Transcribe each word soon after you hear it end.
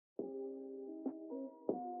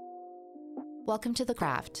Welcome to The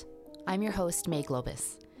Craft. I'm your host, May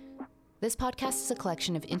Globus. This podcast is a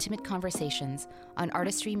collection of intimate conversations on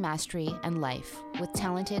artistry, mastery, and life with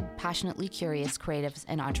talented, passionately curious creatives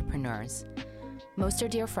and entrepreneurs. Most are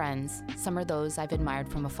dear friends, some are those I've admired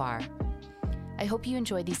from afar. I hope you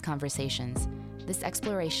enjoy these conversations, this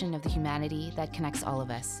exploration of the humanity that connects all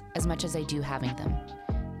of us, as much as I do having them.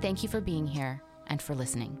 Thank you for being here and for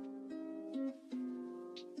listening.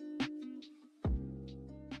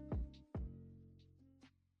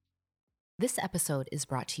 This episode is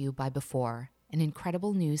brought to you by Before, an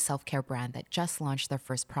incredible new self-care brand that just launched their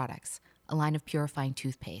first products, a line of purifying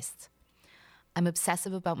toothpastes. I'm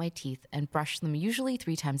obsessive about my teeth and brush them usually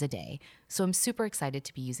 3 times a day, so I'm super excited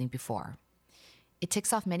to be using Before. It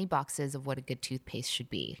ticks off many boxes of what a good toothpaste should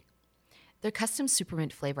be. Their custom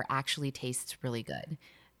supermint flavor actually tastes really good,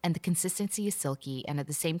 and the consistency is silky, and at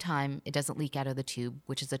the same time, it doesn't leak out of the tube,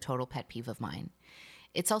 which is a total pet peeve of mine.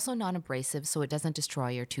 It's also non-abrasive, so it doesn't destroy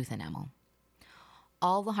your tooth enamel.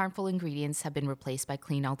 All the harmful ingredients have been replaced by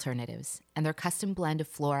clean alternatives, and their custom blend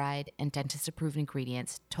of fluoride and dentist-approved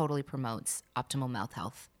ingredients totally promotes optimal mouth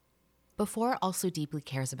health. Before also deeply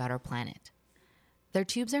cares about our planet. Their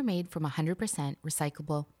tubes are made from 100%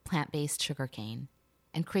 recyclable plant-based sugarcane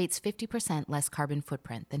and creates 50% less carbon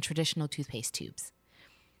footprint than traditional toothpaste tubes.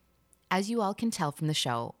 As you all can tell from the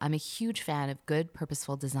show, I'm a huge fan of good,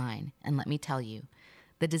 purposeful design, and let me tell you,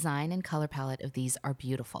 the design and color palette of these are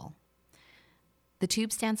beautiful. The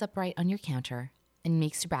tube stands upright on your counter and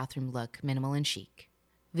makes your bathroom look minimal and chic.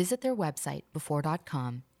 Visit their website,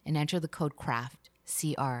 before.com, and enter the code CRAFT,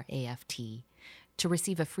 C-R-A-F-T, to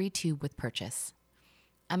receive a free tube with purchase.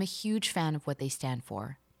 I'm a huge fan of what they stand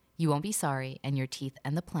for. You won't be sorry, and your teeth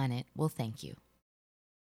and the planet will thank you.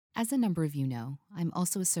 As a number of you know, I'm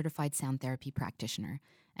also a certified sound therapy practitioner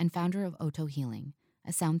and founder of Oto Healing,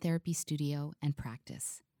 a sound therapy studio and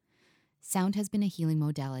practice. Sound has been a healing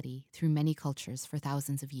modality through many cultures for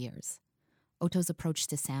thousands of years. Oto's approach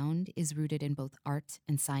to sound is rooted in both art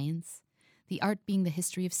and science, the art being the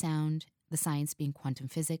history of sound, the science being quantum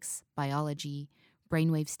physics, biology,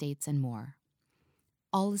 brainwave states, and more.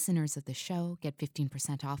 All listeners of the show get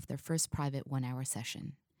 15% off their first private 1-hour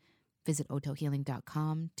session. Visit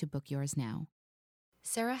otohealing.com to book yours now.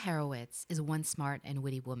 Sara Harowitz is one smart and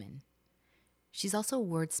witty woman. She's also a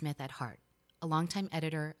wordsmith at heart, a longtime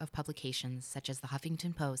editor of publications such as the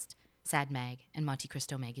Huffington Post, Sad Mag, and Monte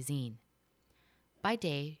Cristo magazine. By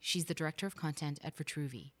day, she's the director of content at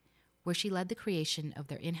Vitruvi, where she led the creation of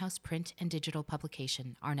their in-house print and digital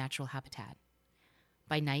publication, Our Natural Habitat.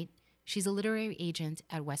 By night, she's a literary agent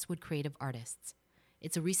at Westwood Creative Artists.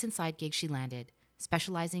 It's a recent side gig she landed,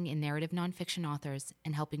 specializing in narrative nonfiction authors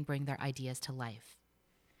and helping bring their ideas to life.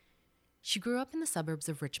 She grew up in the suburbs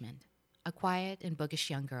of Richmond, a quiet and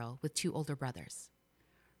bookish young girl with 2 older brothers.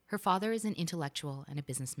 Her father is an intellectual and a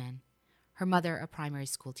businessman, her mother a primary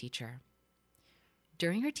school teacher.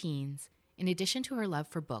 During her teens, in addition to her love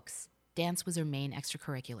for books, dance was her main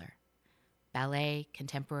extracurricular: ballet,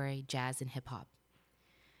 contemporary, jazz, and hip-hop.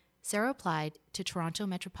 Sara applied to Toronto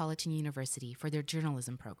Metropolitan University for their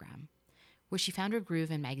journalism program, where she found her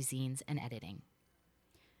groove in magazines and editing.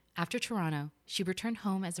 After Toronto, she returned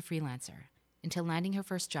home as a freelancer, until landing her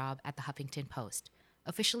first job at the Huffington Post,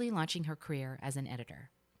 officially launching her career as an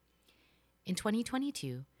editor. In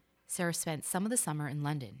 2022, Sara spent some of the summer in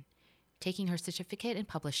London, taking her certificate in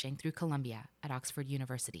publishing through Columbia at Oxford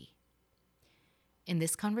University. In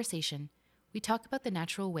this conversation, we talk about the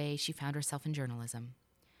natural way she found herself in journalism,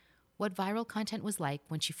 what viral content was like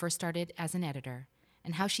when she first started as an editor,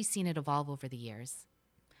 and how she's seen it evolve over the years.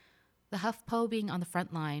 The HuffPo being on the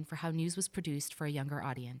front line for how news was produced for a younger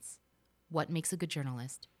audience, what makes a good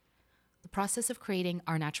journalist, the process of creating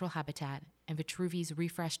Our Natural Habitat and Vitruvi's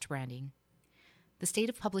refreshed branding, the state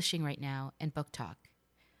of publishing right now and book talk,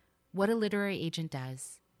 what a literary agent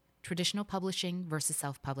does, traditional publishing versus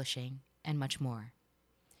self-publishing, and much more.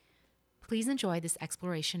 Please enjoy this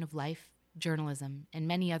exploration of life, journalism, and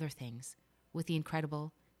many other things with the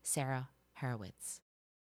incredible Sara Harowitz.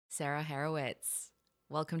 Sara Harowitz,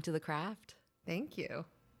 welcome to The Craft. Thank you.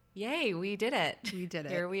 Yay, we did it. We did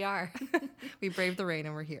it. Here we are. We braved the rain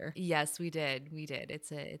and we're here. Yes, we did. We did.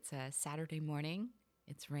 It's a Saturday morning.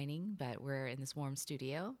 It's raining, but we're in this warm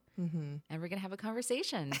studio, and we're going to have a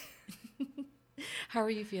conversation. How are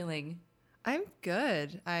you feeling? I'm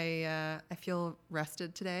good. I feel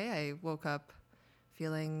rested today. I woke up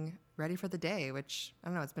feeling ready for the day, which, I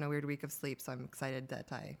don't know, it's been a weird week of sleep, so I'm excited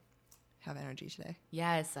that I have energy today.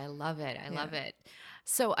 Yes, I love it. I love it.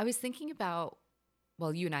 So I was thinking about,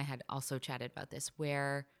 well, you and I had also chatted about this,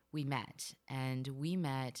 where we met. And we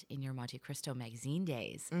met in your Monte Cristo magazine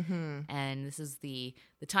days. And this is the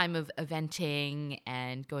time of eventing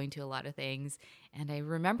and going to a lot of things. And I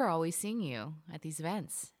remember always seeing you at these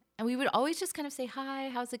events. And we would always just kind of say, hi,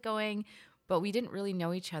 how's it going? But we didn't really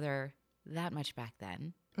know each other that much back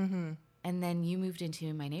then. And then you moved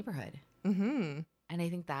into my neighborhood. And I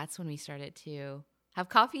think that's when we started to have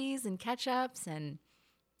coffees and catch-ups and,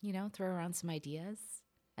 you know, throw around some ideas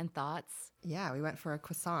and thoughts. Yeah, we went for a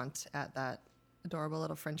croissant at that adorable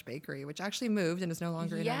little French bakery, which actually moved and is no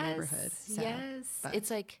longer in our neighborhood. Sad, yes. It's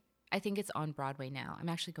like, I think it's on Broadway now. I'm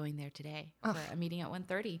actually going there today for a meeting at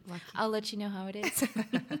 1:30. Lucky. I'll let you know how it is.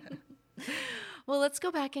 Well, let's go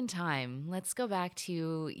back in time. Let's go back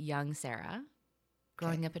to young Sara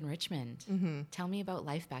growing up in Richmond. Tell me about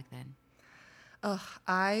life back then.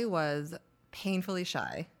 I was painfully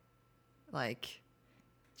shy, like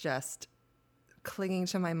just clinging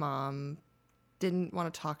to my mom, didn't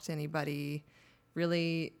want to talk to anybody,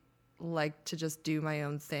 really liked to just do my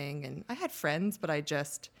own thing. And I had friends, but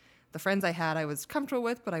the friends I had, I was comfortable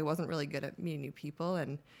with, but I wasn't really good at meeting new people.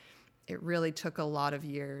 And it really took a lot of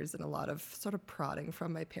years and a lot of sort of prodding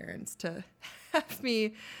from my parents to have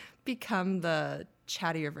me become the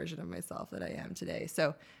chattier version of myself that I am today.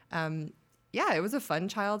 So, yeah, it was a fun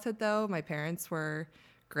childhood, though. My parents were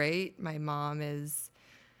great. My mom is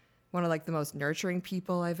one of like the most nurturing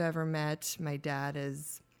people I've ever met. My dad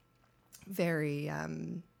is very,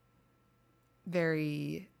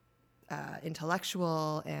 very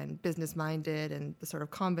intellectual and business-minded, and the sort of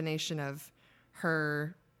combination of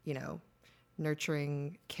her, you know,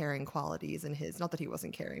 nurturing, caring qualities and his, not that he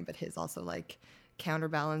wasn't caring, but his also like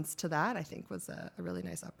counterbalance to that, I think was a really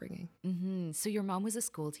nice upbringing. So your mom was a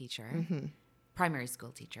school teacher, primary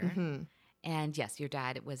school teacher. And yes, your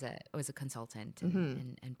dad was a consultant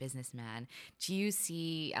and businessman. Do you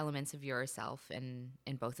see elements of yourself in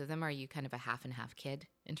both of them? Are you kind of a half and half kid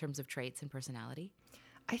in terms of traits and personality?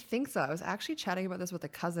 I think so. I was actually chatting about this with a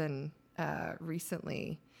cousin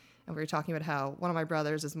recently, and we were talking about how one of my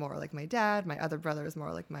brothers is more like my dad, my other brother is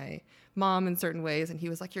more like my mom in certain ways, and he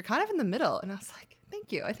was like, "You're kind of in the middle," and I was like,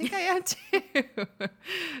 "Thank you. I think I am too."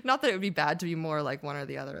 Not that it would be bad to be more like one or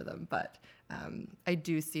the other of them, but I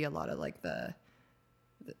do see a lot of like the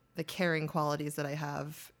caring qualities that I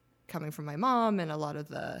have coming from my mom, and a lot of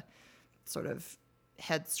the sort of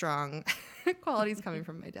headstrong qualities coming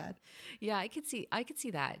from my dad. Yeah, I could see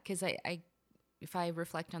that because I if I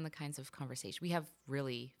reflect on the kinds of conversation, we have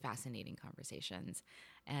really fascinating conversations.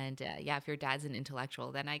 And yeah, if your dad's an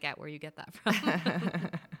intellectual, then I get where you get that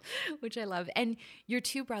from, which I love. And your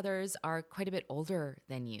two brothers are quite a bit older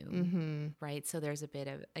than you, right? So there's a bit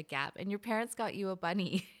of a gap. And your parents got you a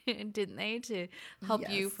bunny, didn't they, to help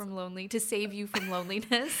you to save you from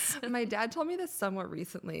loneliness? My dad told me this somewhat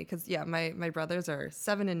recently because, yeah, my brothers are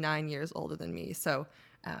 7 and 9 years older than me. So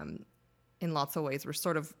in lots of ways, we're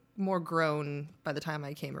sort of more grown by the time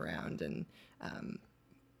I came around. And,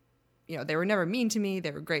 you know, they were never mean to me.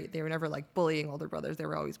 They were great. They were never like bullying older brothers. They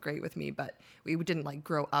were always great with me, but we didn't like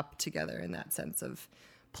grow up together in that sense of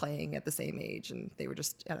playing at the same age. And they were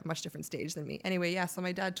just at a much different stage than me. Anyway, yeah, so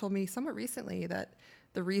my dad told me somewhat recently that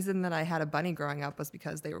the reason that I had a bunny growing up was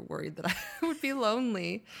because they were worried that I would be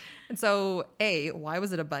lonely. And so A, why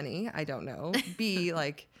was it a bunny? I don't know. B,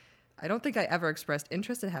 like, I don't think I ever expressed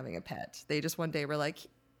interest in having a pet. They just one day were like,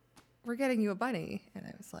 "We're getting you a bunny." And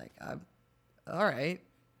I was like, all right.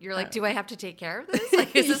 You're like, do I have to take care of this?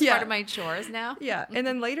 Like, is this part of my chores now? Yeah. And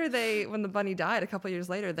then later when the bunny died, a couple of years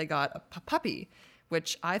later, they got a puppy,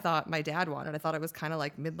 which I thought my dad wanted. I thought it was kind of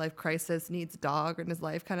like midlife crisis, needs a dog in his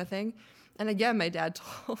life kind of thing. And again, my dad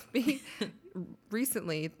told me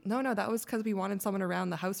recently, no, that was because we wanted someone around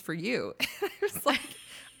the house for you. And I was like,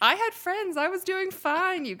 I had friends. I was doing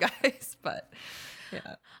fine, you guys. But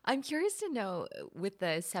yeah. I'm curious to know, with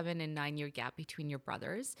the 7 and 9 year gap between your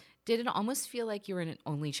brothers, did it almost feel like you were an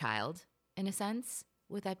only child in a sense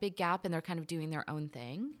with that big gap and they're kind of doing their own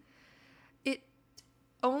thing? It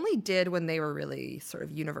only did when they were really sort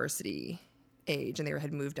of university age and they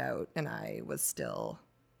had moved out and I was still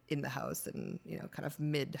in the house and, you know, kind of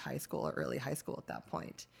mid high school or early high school at that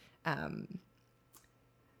point.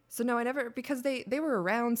 So no, I never, because they were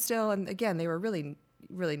around still. And again, they were really,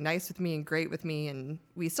 really nice with me and great with me. And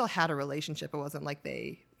we still had a relationship. It wasn't like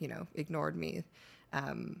they, you know, ignored me.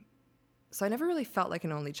 So I never really felt like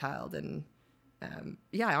an only child. And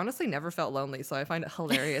yeah, I honestly never felt lonely. So I find it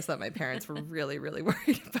hilarious that my parents were really, really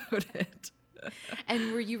worried about it.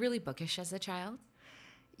 And were you really bookish as a child?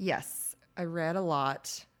 Yes, I read a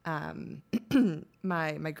lot.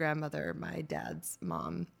 My grandmother, my dad's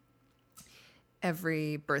mom,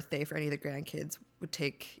 every birthday for any of the grandkids would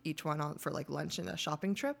take each one on for like lunch and a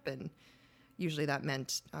shopping trip. And usually that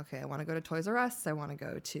meant, okay, I want to go to Toys R Us. I want to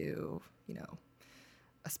go to,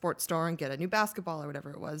 a sports store and get a new basketball or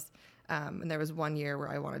whatever it was. And there was one year where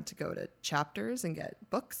I wanted to go to Chapters and get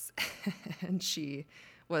books. And she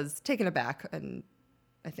was taken aback and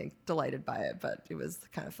I think delighted by it, but it was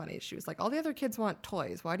kind of funny. She was like, all the other kids want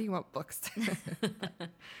toys. Why do you want books?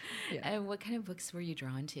 Yeah. And what kind of books were you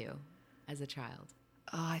drawn to as a child?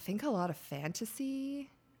 I think a lot of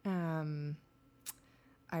fantasy. I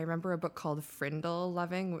remember a book called Frindle,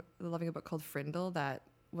 loving a book called Frindle that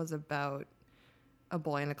was about a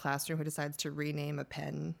boy in a classroom who decides to rename a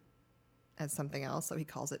pen as something else. So he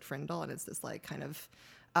calls it Frindle, and it's this like kind of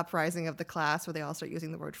uprising of the class where they all start using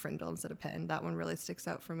the word Frindle instead of pen. That one really sticks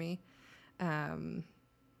out for me. And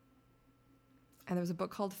there was a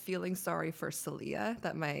book called Feeling Sorry for Celia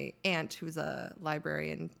that my aunt, who's a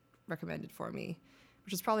librarian, recommended for me,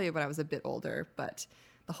 which was probably when I was a bit older, but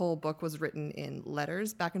the whole book was written in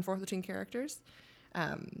letters back and forth between characters.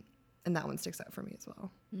 And that one sticks out for me as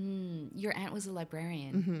well. Your aunt was a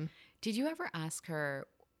librarian. Mm-hmm. Did you ever ask her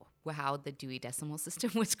how the Dewey Decimal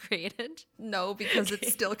System was created? No, because it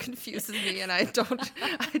still confuses me, and I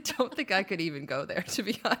don't think I could even go there, to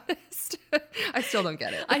be honest. I still don't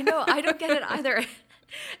get it. I know, I don't get it either.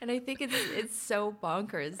 And I think it's so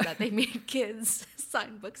bonkers that they made kids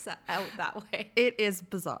sign books out that way. It is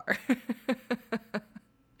bizarre.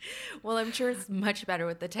 Well, I'm sure it's much better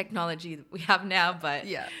with the technology that we have now, but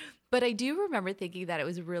Yeah. But I do remember thinking that it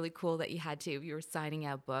was really cool that if you were signing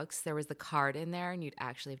out books, there was the card in there and you'd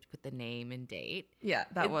actually have to put the name and date. Yeah,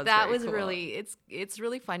 that was cool. Really, it's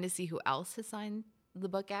really fun to see who else has signed the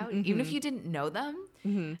book out, Mm-hmm. even if you didn't know them.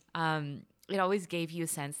 Mm-hmm. It always gave you a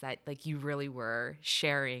sense that like you really were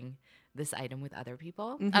sharing this item with other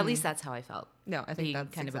people. Mm-hmm. At least that's how I felt. No, I think being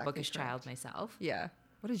that's kind of a exactly bookish child myself. Yeah.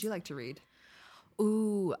 What did you like to read?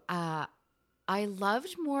 Ooh, I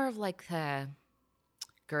loved more of like the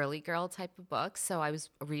girly girl type of books. So I was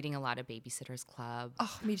reading a lot of Babysitter's Club.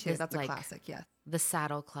 Oh, me too. That's a like, classic, yeah. The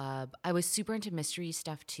Saddle Club. I was super into mystery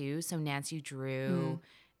stuff too. So Nancy Drew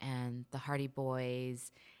and the Hardy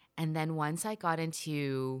Boys. And then once I got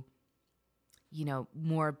into,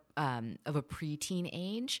 more of a preteen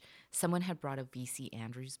age, someone had brought a V.C.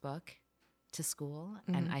 Andrews book to school.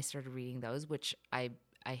 And I started reading those, which I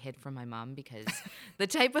hid from my mom because the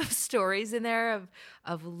type of stories in there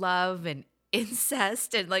of love and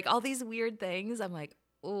incest and like all these weird things, I'm like,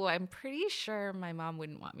 oh, I'm pretty sure my mom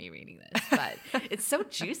wouldn't want me reading this, but it's so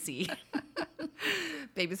juicy.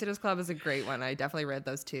 Babysitter's Club is a great one. I definitely read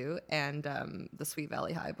those too. And the Sweet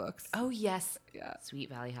Valley High books. Oh, yes. Yeah. Sweet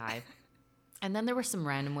Valley High. And then there were some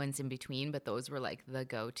random ones in between, but those were like the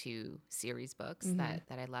go-to series books that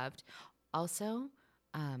I loved. Also,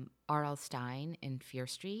 R.L. Stine and Fear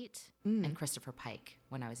Street and Christopher Pike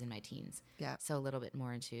when I was in my teens. Yeah. So a little bit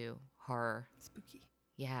more into horror. Spooky.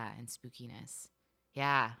 Yeah, and spookiness.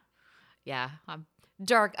 Yeah. Yeah. A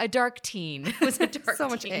dark teen. It was a dark So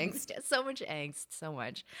much teen. angst. So much angst. So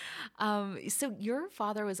much. So your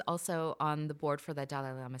father was also on the board for the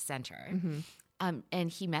Dalai Lama Center. And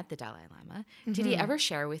he met the Dalai Lama. Did he ever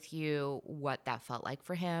share with you what that felt like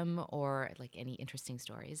for him or like any interesting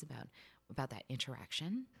stories about that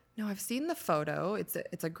interaction? No, I've seen the photo.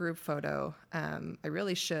 It's a group photo. I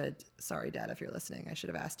really should. Sorry, Dad, if you're listening. I should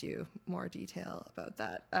have asked you more detail about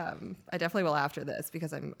that. I definitely will after this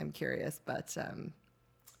because I'm curious, but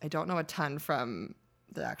I don't know a ton from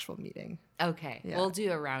the actual meeting. Okay, Yeah. we'll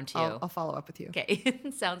do a round two. I'll follow up with you. Okay,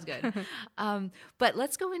 sounds good. But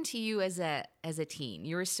let's go into you as a teen.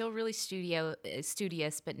 You were still really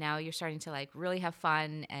studious, but now you're starting to like really have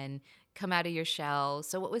fun and come out of your shell.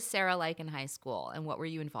 So what was Sara like in high school and what were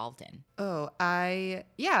you involved in? Oh, I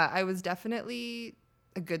was definitely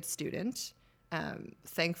a good student.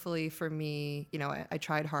 Thankfully for me, I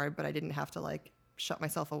tried hard, but I didn't have to like shut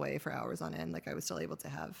myself away for hours on end. Like I was still able to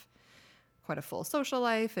have quite a full social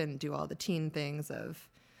life and do all the teen things of,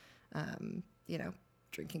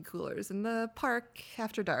 drinking coolers in the park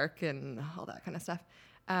after dark and all that kind of stuff.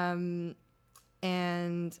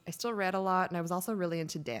 And I still read a lot, and I was also really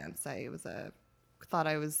into dance. I thought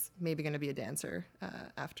I was maybe going to be a dancer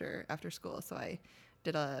after school, so I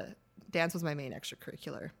did dance was my main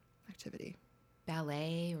extracurricular activity.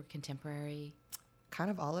 Ballet or contemporary? Kind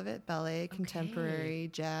of all of it: ballet, contemporary,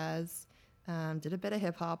 jazz. Did a bit of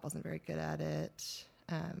hip hop. Wasn't very good at it.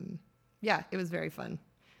 It was very fun.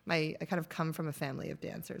 I kind of come from a family of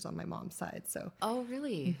dancers on my mom's side, so. Oh,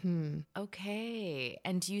 really? Mm-hmm. Okay.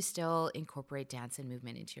 And do you still incorporate dance and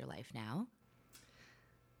movement into your life now?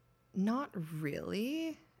 Not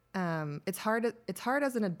really. It's hard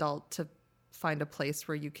as an adult to find a place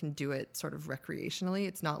where you can do it sort of recreationally.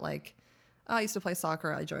 It's not like, oh, I used to play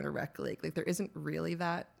soccer, I joined a rec league. Like there isn't really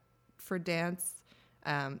that for dance.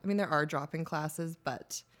 I mean, there are drop-in classes,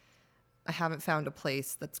 but I haven't found a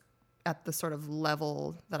place that's at the sort of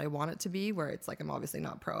level that I want it to be, where it's like, I'm obviously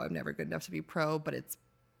not pro. I'm never good enough to be pro, but it's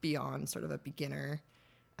beyond sort of a beginner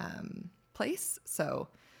place. So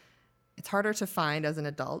it's harder to find as an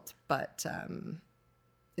adult, but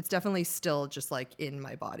it's definitely still just like in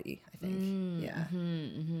my body, I think. Yeah.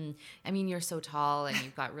 I mean, you're so tall and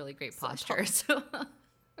you've got really great posture. So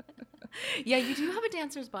yeah, you do have a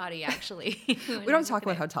dancer's body, actually. We don't talk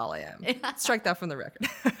about how tall I am. Strike that from the record.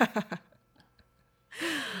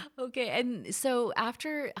 Okay. And so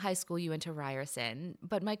after high school, you went to Ryerson.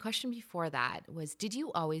 But my question before that was, did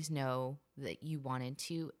you always know that you wanted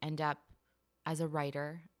to end up as a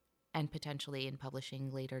writer and potentially in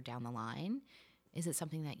publishing later down the line? Is it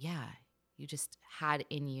something that, you just had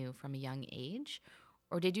in you from a young age?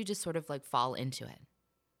 Or did you just sort of like fall into it?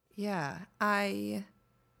 Yeah, I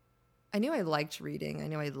knew I liked reading. I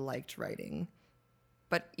knew I liked writing.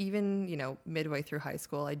 But even, midway through high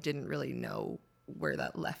school, I didn't really know where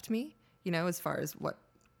that left me, as far as what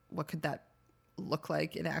could that look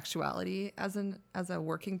like in actuality as a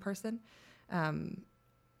working person. And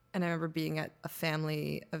I remember being at a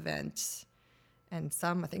family event and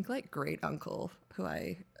I think like great uncle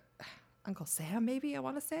Uncle Sam, maybe I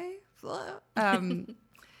want to say, I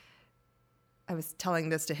was telling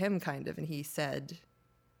this to him kind of, and he said,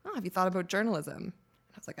 oh, have you thought about journalism? And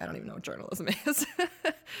I was like, I don't even know what journalism is.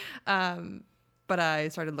 But I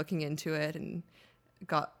started looking into it and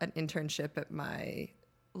got an internship at my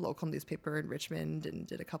local newspaper in Richmond and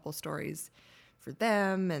did a couple stories for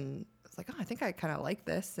them. And I was like, oh, I think I kind of like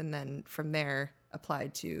this. And then from there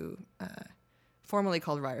applied to formerly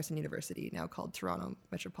called Ryerson University, now called Toronto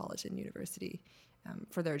Metropolitan University,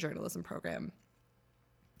 for their journalism program.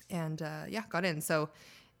 And got in. So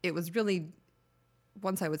it was really,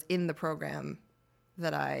 once I was in the program,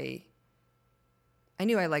 that I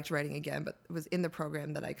knew I liked writing again, but it was in the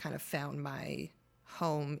program that I kind of found my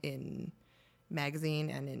home in magazine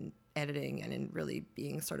and in editing and in really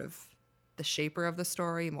being sort of the shaper of the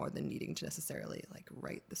story more than needing to necessarily like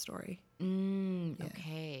write the story.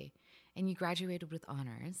 Okay. And you graduated with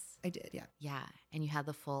honors. I did, yeah. Yeah. And you had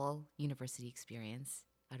the full university experience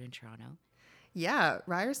out in Toronto. Yeah,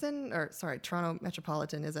 Toronto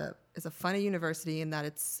Metropolitan is a funny university in that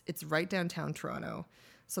it's right downtown Toronto.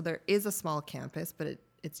 So there is a small campus, but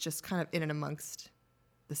it's just kind of in and amongst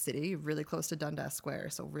the city, really close to Dundas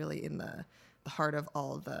Square. So really in the heart of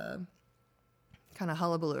all the kind of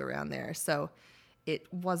hullabaloo around there. So it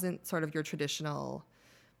wasn't sort of your traditional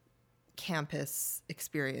campus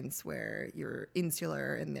experience where you're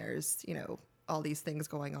insular and there's, all these things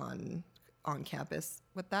going on campus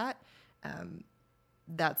with that.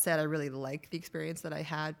 That said, I really like the experience that I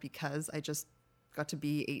had because I just got to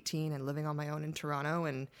be 18 and living on my own in Toronto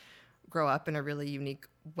and grow up in a really unique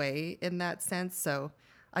way in that sense. So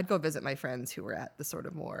I'd go visit my friends who were at the sort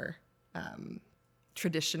of more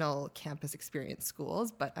traditional campus experience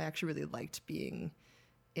schools, but I actually really liked being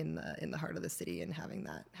in the heart of the city and having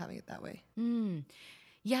it that way.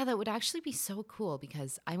 Yeah, that would actually be so cool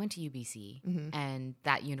because I went to UBC and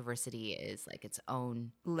that university is like its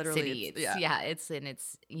own literally city. It's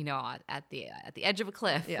at the edge of a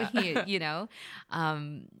cliff. Yeah.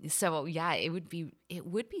 So yeah, it would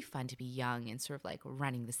be fun to be young and sort of like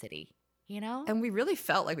running the city, And we really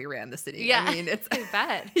felt like we ran the city. Yeah, I mean, it's I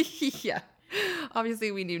bet. Yeah.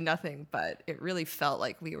 Obviously, we knew nothing, but it really felt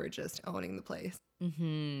like we were just owning the place.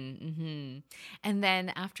 And then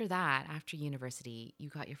after university, you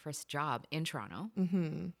got your first job in Toronto.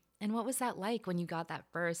 And what was that like when you got that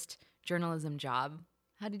first journalism job?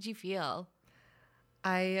 How did you feel?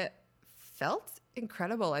 I felt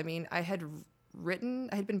incredible. I mean, I had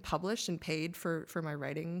been published and paid for my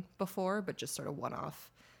writing before, but just sort of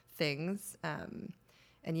one-off things.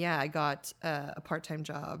 And yeah, I got a part-time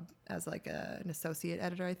job as like an associate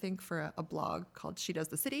editor, I think, for a blog called She Does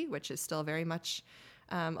the City, which is still very much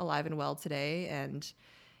alive and well today. And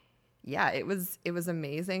yeah, it was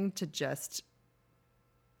amazing to just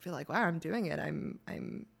feel like, wow, I'm doing it. I'm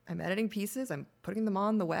editing pieces. I'm putting them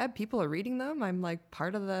on the web. People are reading them. I'm like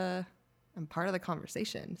part of the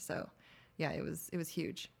conversation. So yeah, it was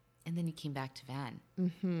huge. And then you came back to Van.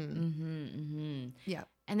 Yeah.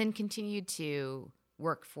 And then continued to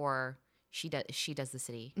work for She Does the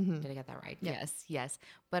City. Did I get that right? Yeah. Yes.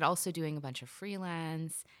 But also doing a bunch of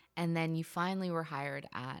freelance. And then you finally were hired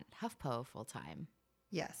at HuffPo full time.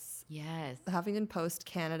 Yes. Yes. The Huffington Post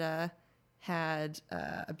Canada had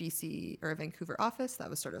a BC or a Vancouver office. That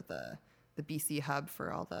was sort of the the BC hub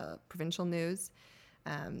for all the provincial news.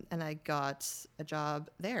 And I got a job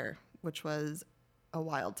there, which was a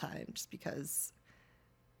wild time just because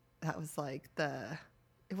that was like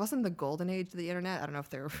it wasn't the golden age of the internet. I don't know if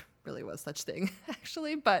there really was such thing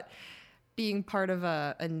actually, but being part of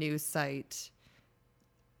a news site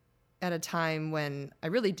at a time when I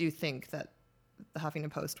really do think that the Huffington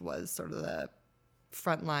Post was sort of the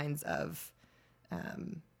front lines of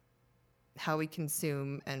how we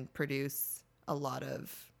consume and produce a lot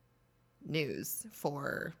of news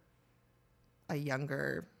for a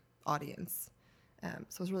younger audience. So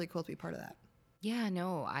it was really cool to be part of that. Yeah,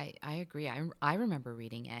 no, I agree. I remember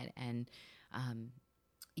reading it, and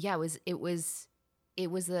yeah, it was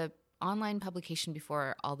a online publication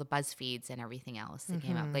before all the BuzzFeeds and everything else that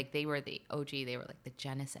came out. Like they were the OG, they were like the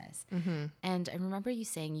genesis. And I remember you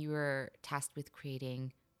saying you were tasked with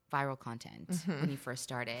creating viral content when you first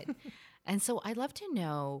started. And so I'd love to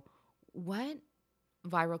know what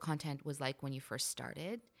viral content was like when you first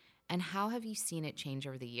started, and how have you seen it change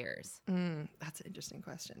over the years? That's an interesting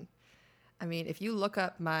question. I mean, if you look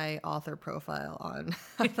up my author profile on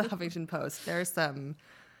the Huffington Post, there's some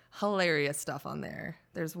hilarious stuff on there.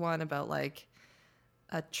 There's one about like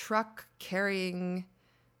a truck carrying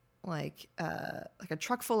like a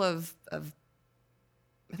truck full of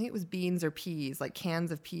I think it was beans or peas, like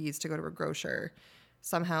cans of peas to go to a grocer.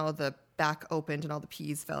 Somehow the back opened and all the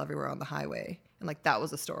peas fell everywhere on the highway. And like that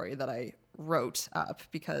was a story that I wrote up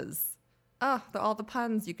because all the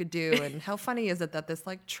puns you could do, and how funny is it that this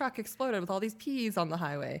like truck exploded with all these peas on the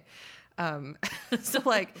highway. So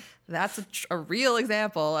like that's a real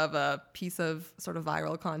example of a piece of sort of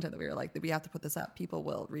viral content that we were like, we have to put this up. People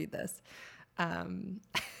will read this,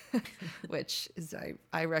 which is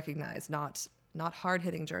I recognize not hard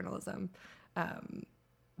hitting journalism,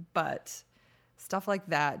 but stuff like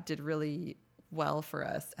that did really well for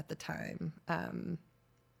us at the time.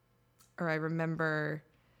 Or I remember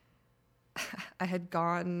I had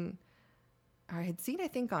seen, I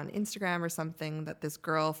think on Instagram or something, that this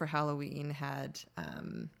girl for Halloween had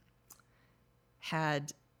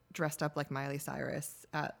dressed up like Miley Cyrus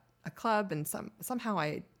at a club, and somehow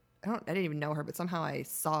I didn't even know her, but somehow I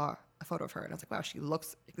saw a photo of her and I was like, wow, she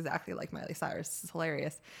looks exactly like Miley Cyrus. This is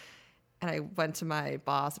hilarious. And I went to my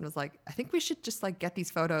boss and was like, I think we should just like get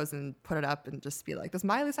these photos and put it up and just be like, this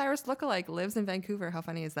Miley Cyrus lookalike lives in Vancouver. How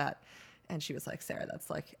funny is that? And she was like, Sarah, that's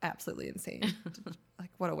like absolutely insane.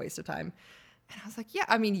 Like, what a waste of time. And I was like, yeah,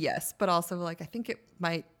 I mean, yes, but also like, I think it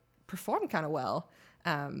might perform kind of well.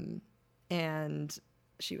 And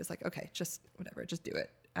she was like, okay, just whatever, just do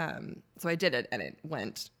it. So I did it, and it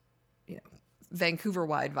went, Vancouver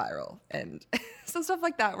wide viral. And so stuff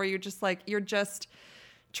like that, where you're just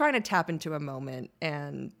trying to tap into a moment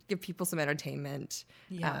and give people some entertainment.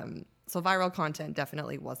 Yeah. So viral content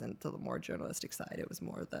definitely wasn't the more journalistic side. It was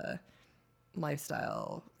more the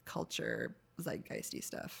lifestyle, culture, zeitgeisty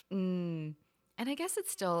stuff. And I guess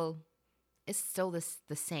it's still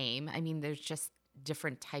the same. I mean, there's just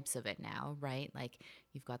different types of it now, right? Like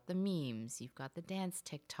you've got the memes, you've got the dance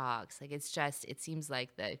TikToks. Like it seems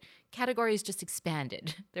like the category is just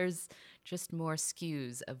expanded. There's just more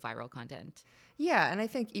SKUs of viral content. Yeah, and I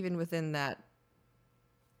think even within that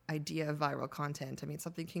idea of viral content, I mean,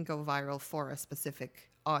 something can go viral for a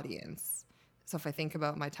specific audience. So if I think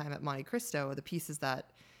about my time at Monte Cristo, the pieces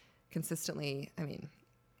that consistently, I mean,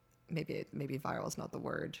 maybe viral is not the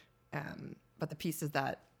word, but the pieces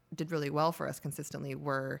that did really well for us consistently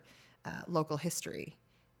were local history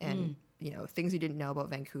and things you didn't know about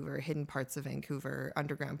Vancouver, hidden parts of Vancouver,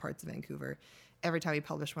 underground parts of Vancouver. Every time we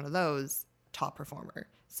published one of those, top performer.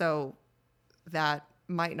 So that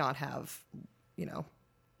might not have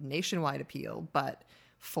nationwide appeal, but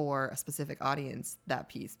for a specific audience,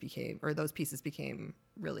 those pieces became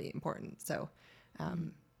really important. So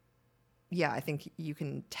I think you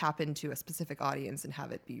can tap into a specific audience and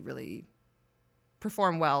have it be really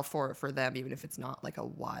perform well for them, even if it's not like a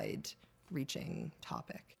wide reaching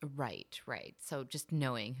topic. Right. So just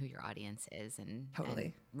knowing who your audience is and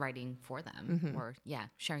writing for them or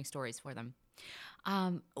sharing stories for them.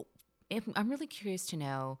 I'm really curious to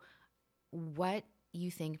know what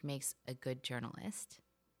you think makes a good journalist,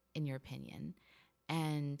 in your opinion.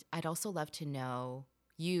 And I'd also love to know,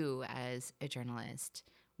 you as a journalist,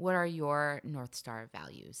 what are your North Star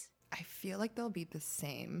values? I feel like they'll be the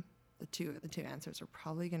same. The two answers are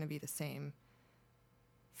probably going to be the same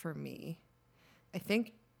for me. I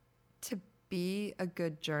think to be a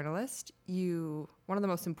good journalist, one of the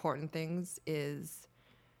most important things is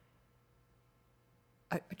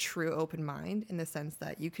a true open mind, in the sense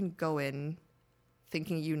that you can go in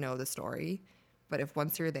thinking you know the story, but if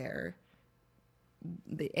once you're there,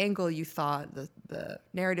 the angle you thought, the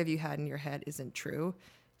narrative you had in your head isn't true,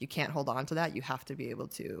 you can't hold on to that. You have to be able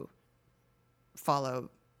to follow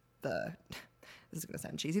the, this is going to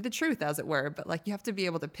sound cheesy, the truth, as it were, but like you have to be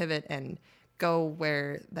able to pivot and go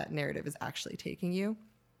where that narrative is actually taking you.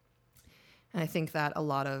 And I think that a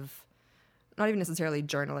lot of, not even necessarily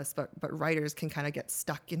journalists, but writers can kind of get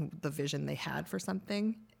stuck in the vision they had for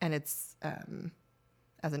something. And it's,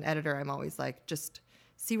 as an editor, I'm always like, just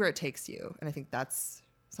see where it takes you. And I think that's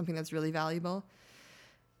something that's really valuable.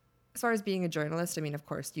 As far as being a journalist, I mean, of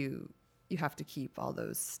course, you have to keep all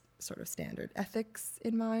those sort of standard ethics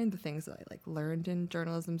in mind, the things that I like learned in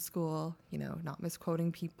journalism school, you know, not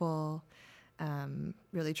misquoting people,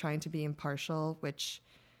 really trying to be impartial, which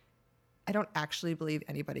I don't actually believe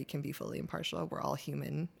anybody can be fully impartial. We're all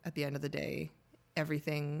human at the end of the day.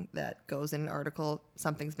 Everything that goes in an article,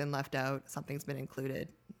 something's been left out, something's been included.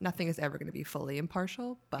 Nothing is ever going to be fully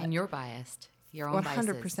impartial. But and you're biased. Your own 100%,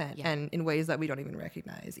 biases. Yeah. and in ways that we don't even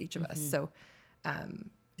recognize, each of us. So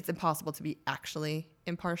it's impossible to be actually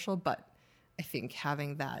impartial, but I think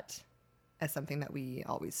having that as something that we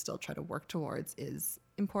always still try to work towards is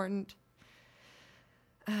important.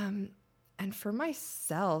 And for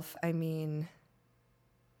myself, I mean,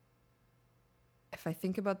 if I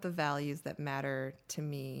think about the values that matter to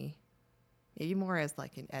me, maybe more as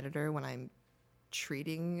like an editor when I'm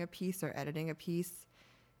treating a piece or editing a piece,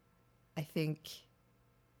 I think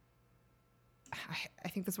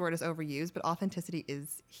this word is overused, but authenticity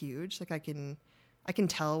is huge. Like I can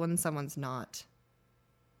tell when someone's not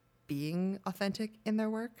being authentic in their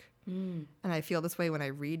work. And I feel this way when I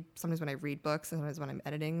read, sometimes when I read books and sometimes when I'm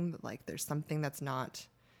editing, like there's something that's not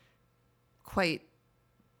quite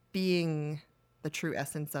being the true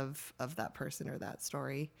essence of that person or that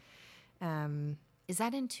story. Is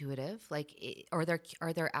that intuitive? Like, are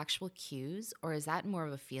there actual cues, or is that more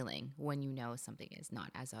of a feeling when you know something is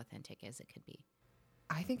not as authentic as it could be?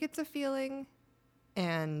 I think it's a feeling,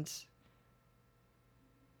 and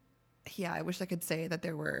yeah, I wish I could say that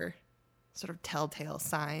there were sort of telltale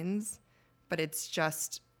signs, but it's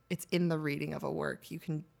in the reading of a work. You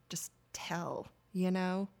can just tell, you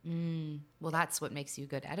know? Well, that's what makes you a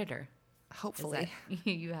good editor. Hopefully.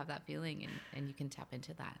 You have that feeling and you can tap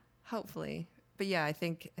into that. Hopefully. But yeah, I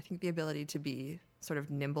think the ability to be sort of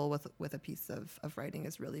nimble with a piece of writing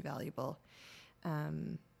is really valuable.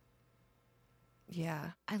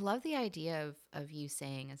 Yeah. I love the idea of you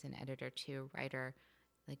saying as an editor to a writer,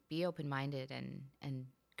 like be open-minded and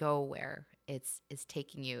go where it's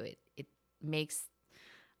taking you. It makes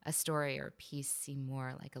a story or a piece seem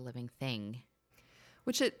more like a living thing.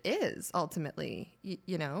 Which it is ultimately,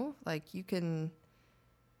 you know, like you can,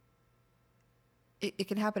 it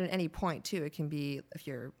can happen at any point too. It can be if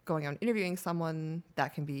you're going out and interviewing someone,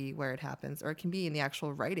 that can be where it happens, or it can be in the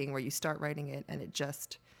actual writing where you start writing it and it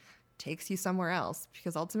just takes you somewhere else,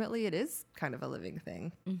 because ultimately it is kind of a living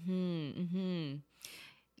thing.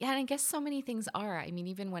 Yeah, and I guess so many things are. I mean,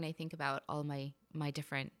 even when I think about all my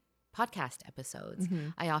different podcast episodes,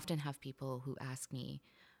 I often have people who ask me,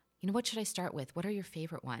 you know, what should I start with? What are your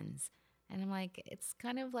favorite ones? And I'm like, it's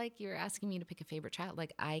kind of like you're asking me to pick a favorite child.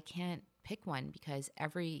 Like I can't pick one because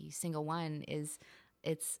every single one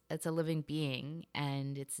it's a living being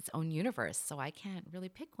and it's its own universe. So I can't really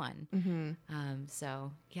pick one.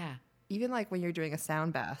 So yeah. Even like when you're doing a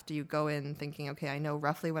sound bath, do you go in thinking, okay, I know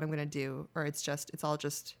roughly what I'm going to do, or it's all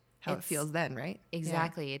just how it feels then, right?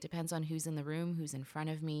 Exactly. Yeah. It depends on who's in the room, who's in front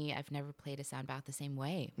of me. I've never played a sound bath the same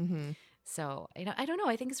way. So I don't know.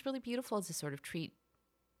 I think it's really beautiful to sort of treat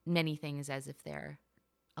many things as if they're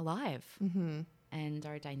alive and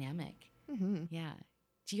are dynamic. Yeah.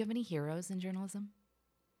 Do you have any heroes in journalism?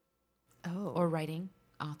 Oh. Or writing,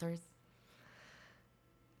 authors?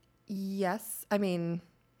 Yes. I mean,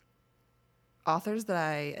 authors that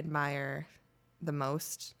I admire the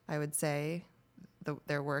most, I would say,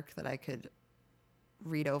 their work that I could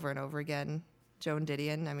read over and over again. Joan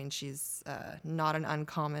Didion, I mean, she's not an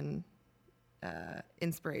uncommon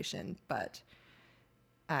inspiration, but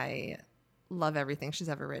I love everything she's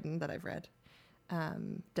ever written that I've read.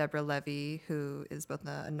 Deborah Levy, who is both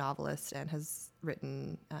a novelist and has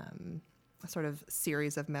written a sort of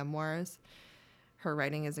series of memoirs. Her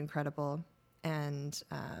writing is incredible. And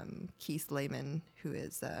Keith Lehman, who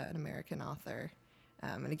is an American author,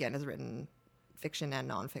 and again has written fiction and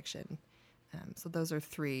nonfiction. So those are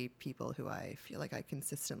three people who I feel like I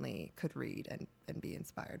consistently could read and be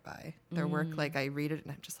inspired by their work. Like I read it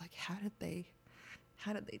and I'm just like, how did they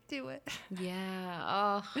do it? Yeah.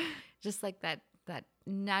 Oh, just like that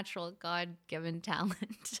natural God-given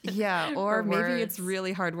talent. Yeah. Or maybe words. It's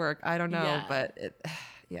really hard work. I don't know, Yeah. but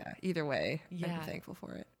either way, Yeah. I'm thankful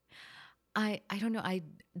for it. I don't know.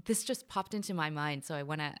 This just popped into my mind, so I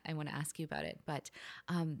wanna ask you about it. But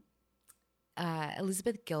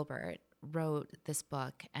Elizabeth Gilbert wrote this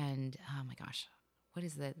book, and oh my gosh, what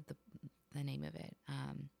is the name of it?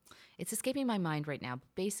 It's escaping my mind right now.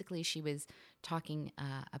 Basically, she was talking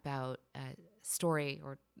about a story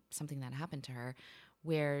or something that happened to her,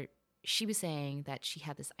 where she was saying that she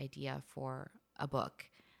had this idea for a book,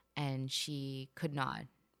 and she could not,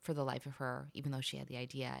 for the life of her, even though she had the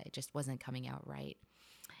idea, it just wasn't coming out right.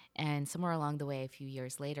 And somewhere along the way, a few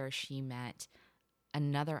years later, she met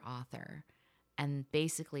another author. And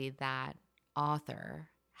basically, that author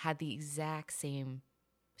had the exact same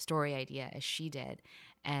story idea as she did.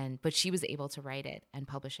 But she was able to write it and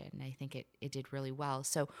publish it. And I think it did really well.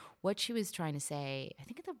 So what she was trying to say, I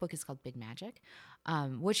think the book is called Big Magic.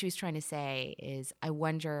 What she was trying to say is, I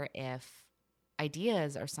wonder if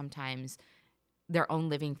ideas are sometimes their own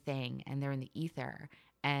living thing and they're in the ether,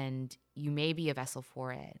 and you may be a vessel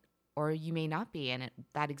for it or you may not be, and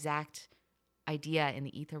that exact idea in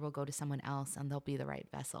the ether will go to someone else and they'll be the right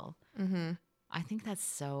vessel. Mm-hmm. I think that's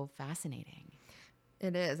so fascinating.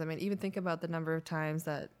 It is. I mean, even think about the number of times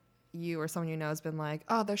that you or someone you know has been like,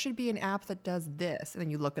 oh, there should be an app that does this, and then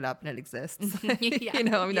you look it up and it exists. Yeah. You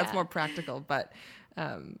know, I mean, that's more practical, but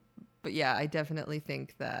yeah, I definitely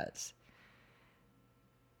think that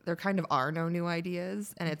there kind of are no new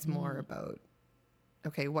ideas, and it's more about,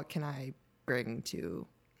 okay, what can I bring to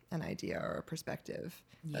an idea or a perspective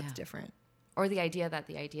that's different? Or the idea that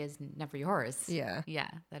the idea is never yours. Yeah. Yeah,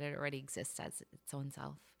 that it already exists as its own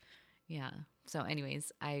self. Yeah. So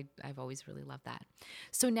anyways, I've always really loved that.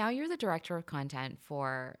 So now you're the director of content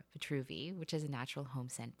for Vitruvi, which is a natural home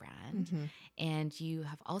scent brand. Mm-hmm. And you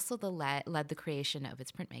have also led the creation of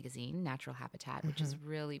its print magazine, Natural Habitat, which is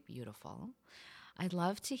really beautiful. I'd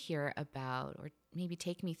love to hear about, or maybe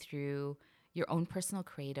take me through, your own personal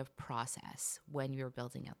creative process when you were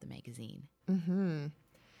building out the magazine. Mm-hmm.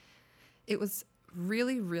 It was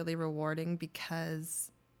really, really rewarding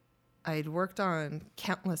because I'd worked on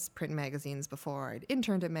countless print magazines before. I'd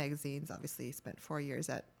interned at magazines, obviously spent 4 years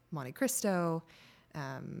at Monte Cristo,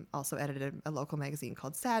 also edited a local magazine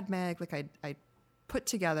called Sad Mag. Like I'd put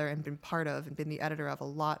together and been part of and been the editor of a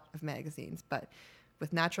lot of magazines, but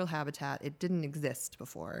with Natural Habitat, it didn't exist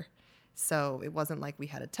before. So it wasn't like we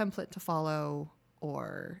had a template to follow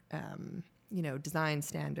or, design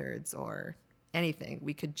standards or anything.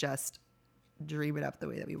 We could just dream it up the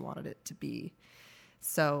way that we wanted it to be.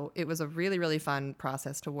 So it was a really, really fun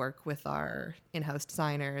process to work with our in-house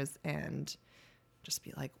designers and just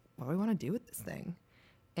be like, what do we want to do with this thing?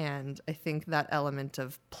 And I think that element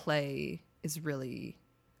of play is really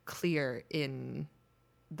clear in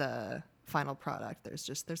the final product.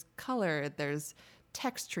 There's color, there's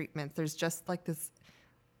text treatment, there's just like this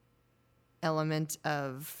element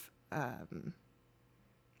of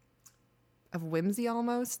whimsy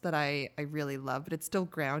almost that I really love, but it's still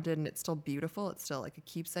grounded and it's still beautiful. It's still like a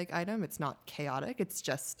keepsake item. It's not chaotic. It's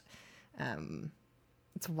just,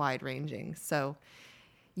 it's wide ranging. So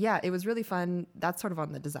yeah, it was really fun. That's sort of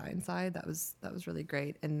on the design side. That was really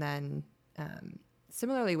great. And then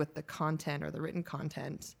similarly with the content or the written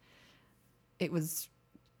content, it was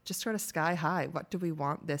just sort of sky high. What do we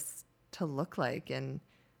want this to look like? And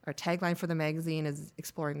our tagline for the magazine is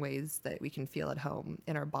exploring ways that we can feel at home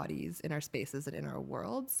in our bodies, in our spaces, and in our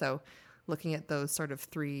world. So looking at those sort of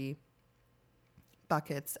 3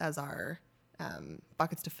 buckets as our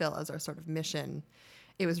buckets to fill as our sort of mission,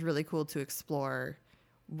 it was really cool to explore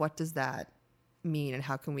what does that mean and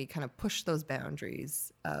how can we kind of push those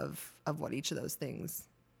boundaries of what each of those things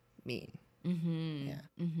mean. Mm-hmm. Yeah.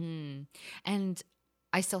 Mm-hmm. And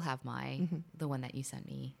I still have the one that you sent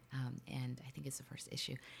me, and I think it's the first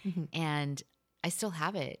issue. Mm-hmm. And I still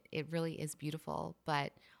have it. It really is beautiful,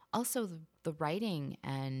 but also the writing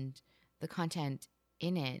and the content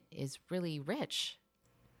in it is really rich.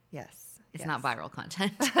 Yes. It's not viral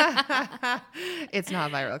content. It's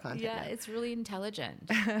not viral content. Yeah, no. it's really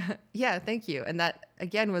intelligent. Yeah, thank you. And that,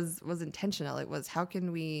 again, was intentional. It was, how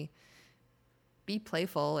can we be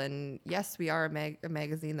playful? And yes, we are a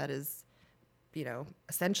magazine that is,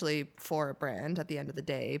 essentially for a brand at the end of the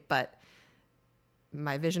day. But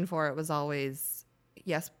my vision for it was always,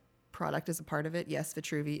 yes, product is a part of it. Yes,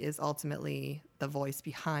 Vitruvi is ultimately the voice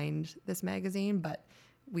behind this magazine, but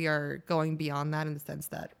we are going beyond that in the sense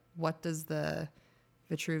that what does the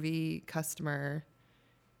Vitruvi customer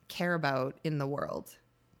care about in the world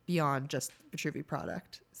beyond just Vitruvi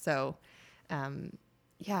product? So,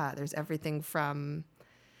 there's everything from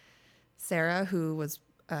Sara, who was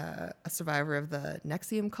a survivor of the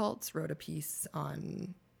Nexium cults, wrote a piece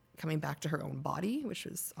on coming back to her own body, which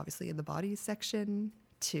was obviously in the bodies section,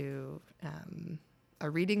 to a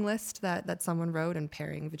reading list that someone wrote and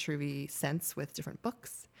pairing Vitruvi scents with different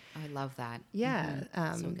books. I love that. Yeah.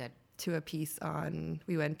 So good. To a piece on,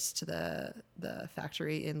 we went to the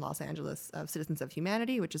factory in Los Angeles of Citizens of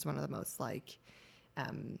Humanity, which is one of the most like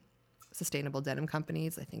sustainable denim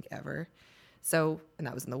companies I think ever. So, and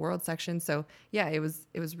that was in the world section. So yeah, it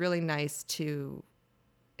was really nice to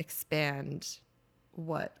expand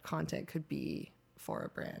what content could be for a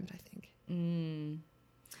brand, I think.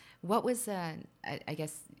 What was, I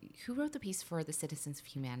guess, who wrote the piece for the Citizens of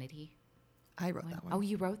Humanity? I wrote that one. Oh,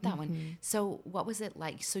 you wrote that one. So what was it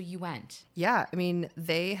like? So you went? Yeah. I mean,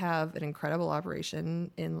 they have an incredible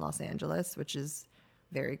operation in Los Angeles, which is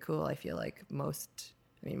very cool. I feel like most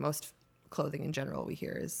clothing in general we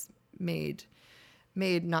hear is made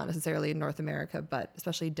not necessarily in North America, but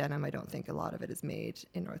especially denim, I don't think a lot of it is made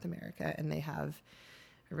in North America. And they have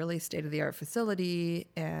a really state-of-the-art facility,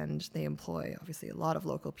 and they employ obviously a lot of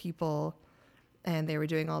local people. And they were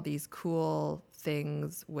doing all these cool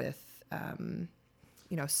things with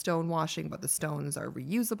stone washing, but the stones are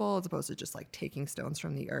reusable as opposed to just like taking stones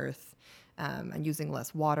from the earth, and using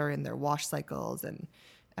less water in their wash cycles. And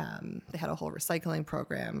they had a whole recycling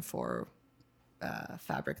program for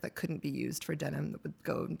fabric that couldn't be used for denim that would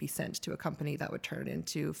go and be sent to a company that would turn it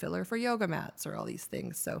into filler for yoga mats or all these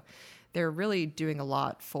things. So they're really doing a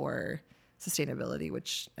lot for sustainability,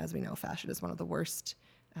 which, as we know, fashion is one of the worst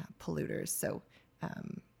polluters. So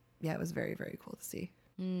yeah, it was very, very cool to see.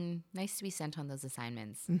 Nice to be sent on those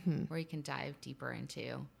assignments where you can dive deeper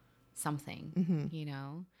into something,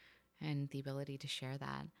 and the ability to share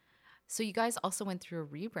that. So you guys also went through a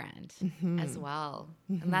rebrand as well.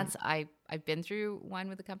 And that's, I've been through one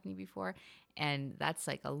with a company before, and that's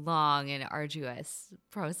like a long and arduous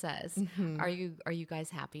process. Are you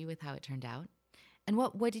guys happy with how it turned out? And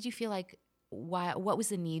what did you feel like, what was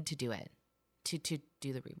the need to do it, to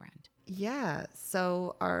do the rebrand? Yeah.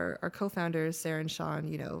 So our co-founders, Sarah and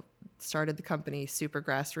Sean, started the company super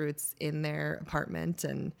grassroots in their apartment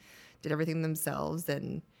and did everything themselves.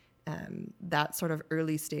 And that sort of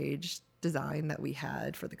early stage design that we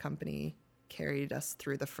had for the company carried us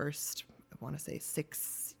through the first, I want to say,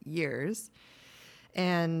 6 years.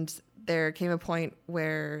 And there came a point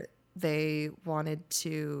where they wanted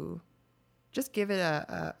to just give it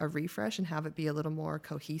a refresh and have it be a little more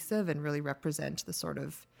cohesive and really represent the sort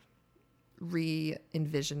of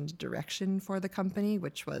re-envisioned direction for the company,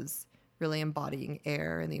 which was really embodying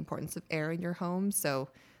air and the importance of air in your home. So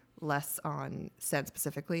less on scent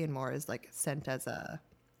specifically and more as like scent as a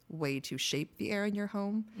way to shape the air in your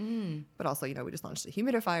home. But also, we just launched a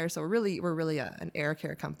humidifier. So we're really an air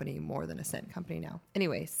care company more than a scent company now.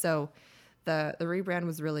 Anyway, so the rebrand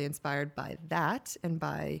was really inspired by that and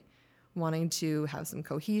by wanting to have some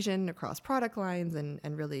cohesion across product lines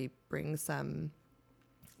and really bring some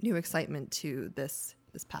new excitement to this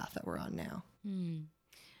path that we're on now.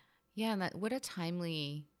 Yeah, and what a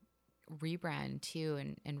timely rebrand too,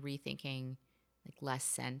 and rethinking like less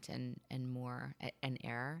scent and more an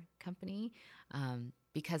air company,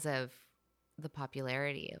 because of the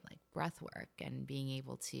popularity of like breath work and being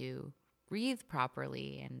able to breathe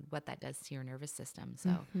properly and what that does to your nervous system. So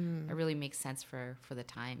it really makes sense for the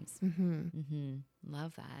times.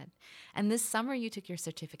 Love that. And this summer you took your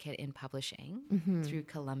certificate in publishing through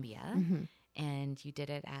Columbia, and you did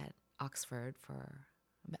it at Oxford for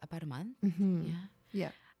about a month. Yeah.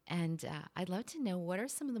 And I'd love to know, what are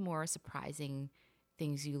some of the more surprising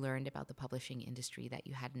things you learned about the publishing industry that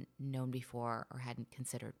you hadn't known before or hadn't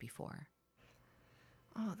considered before?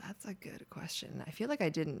 Oh, that's a good question. I feel like I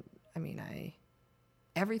didn't. I mean,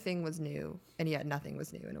 everything was new, and yet nothing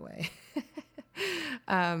was new in a way.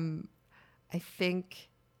 I think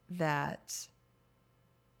that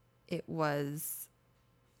it was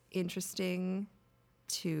interesting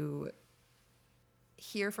to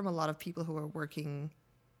hear from a lot of people who are working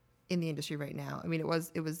in the industry right now. I mean, it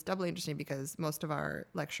was doubly interesting because most of our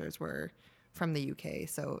lectures were from the UK,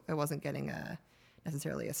 so I wasn't getting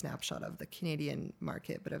necessarily a snapshot of the Canadian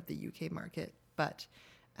market, but of the UK market. But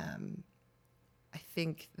I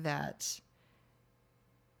think that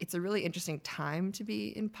it's a really interesting time to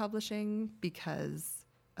be in publishing because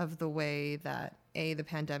of the way that the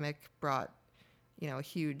pandemic brought, a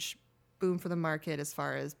huge boom for the market as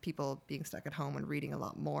far as people being stuck at home and reading a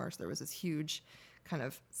lot more. So there was this huge kind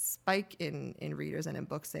of spike in readers and in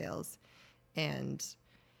book sales. And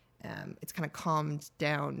it's kind of calmed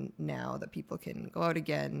down now that people can go out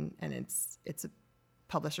again, and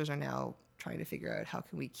publishers are now trying to figure out how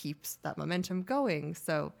can we keep that momentum going.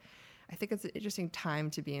 So I think it's an interesting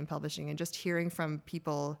time to be in publishing, and just hearing from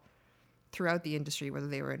people throughout the industry, whether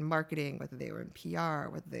they were in marketing, whether they were in PR,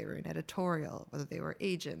 whether they were in editorial, whether they were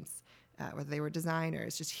agents, whether they were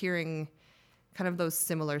designers, just hearing kind of those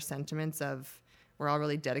similar sentiments of we're all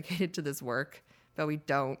really dedicated to this work, but we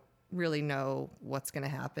don't really know what's going to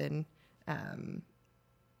happen,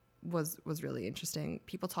 was really interesting.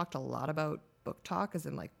 People talked a lot about book talk, as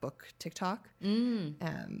in like book TikTok,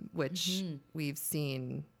 which we've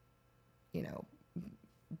seen,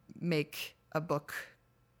 make a book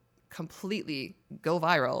completely go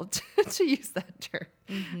viral, to use that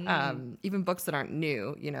term. Even books that aren't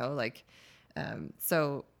new,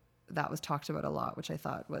 so that was talked about a lot, which I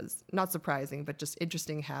thought was not surprising, but just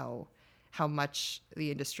interesting how much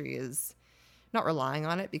the industry is not relying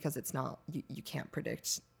on it, because it's not, you can't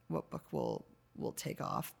predict what book will take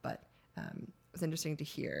off. But it was interesting to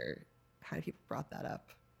hear how many people brought that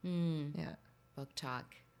up. Yeah. Book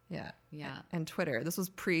talk. Yeah. Yeah. And Twitter. This was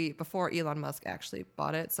before Elon Musk actually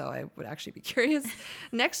bought it. So I would actually be curious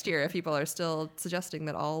next year if people are still suggesting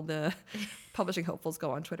that all the publishing hopefuls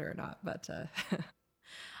go on Twitter or not. But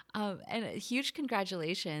and a huge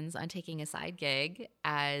congratulations on taking a side gig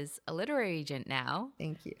as a literary agent now.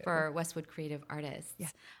 Thank you. For Westwood Creative Artists. Yeah.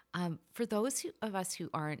 For those of us who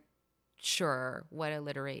aren't sure what a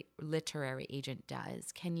literary agent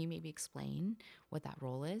does, can you maybe explain what that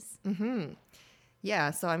role is? Mm-hmm.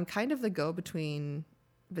 Yeah, so I'm kind of the go-between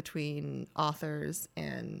between authors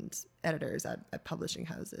and editors at publishing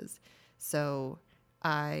houses. So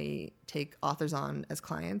I take authors on as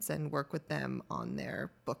clients and work with them on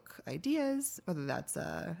their book ideas, whether that's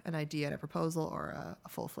an idea and a proposal or a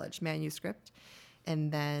full-fledged manuscript.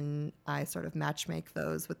 And then I sort of matchmake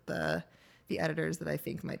those with the editors that I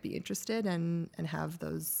think might be interested, and have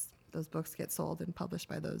those books get sold and published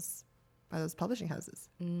by those publishing houses.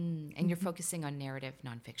 And you're focusing on narrative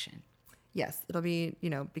nonfiction. Yes, it'll be,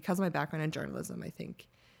 because of my background in journalism, I think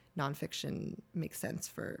nonfiction makes sense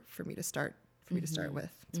for me to start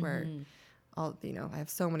with. It's where I have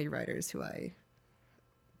so many writers who I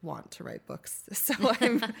want to write books. So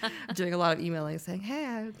I'm doing a lot of emailing saying, hey,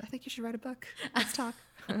 I think you should write a book. Let's talk.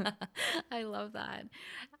 I love that.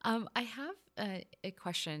 I have a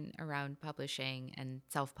question around publishing and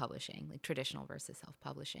self-publishing, like traditional versus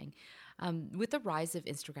self-publishing. With the rise of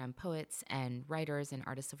Instagram poets and writers and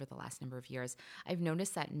artists over the last number of years, I've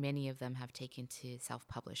noticed that many of them have taken to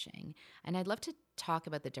self-publishing. And I'd love to talk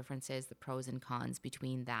about the differences, the pros and cons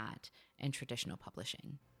between that and traditional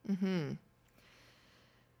publishing. Mm-hmm.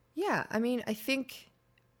 Yeah, I think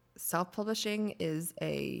self-publishing is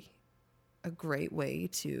a great way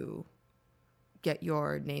to get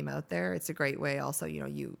your name out there. It's a great way also,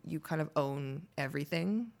 you kind of own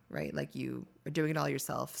everything, right? Like you are doing it all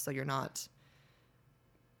yourself, so you're not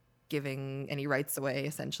giving any rights away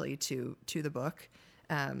essentially to the book.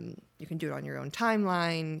 You can do it on your own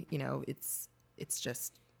timeline. It's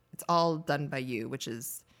all done by you, which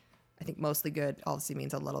is, I think, mostly good. Obviously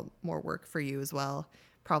means a little more work for you as well.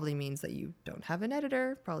 Probably means that you don't have an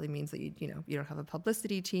editor. Probably means that you don't have a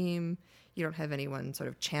publicity team. You don't have anyone sort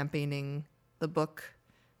of championing the book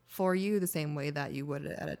for you the same way that you would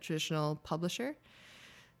at a traditional publisher.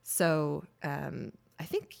 So I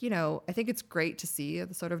think it's great to see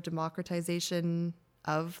the sort of democratization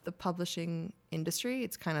of the publishing industry.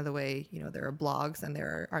 It's kind of the way, there are blogs and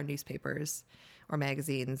there are newspapers or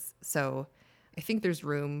magazines. So I think there's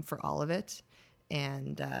room for all of it.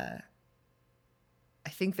 And I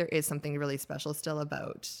think there is something really special still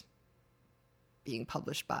about being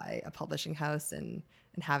published by a publishing house and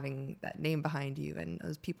having that name behind you and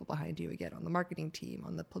those people behind you, again, on the marketing team,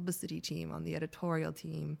 on the publicity team, on the editorial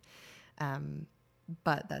team.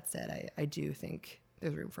 But that said, I do think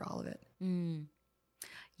there's room for all of it.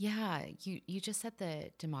 Yeah, you just said the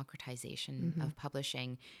democratization of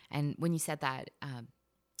publishing. And when you said that,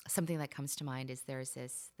 something that comes to mind is there's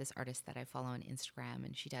this artist that I follow on Instagram,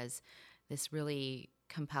 and she does this really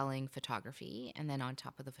compelling photography. And then on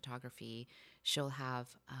top of the photography, she'll have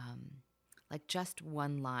like just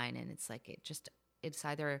one line. And it's like, it's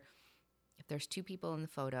either, if there's two people in the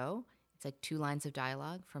photo, it's like 2 lines of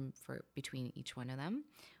dialogue for between each one of them.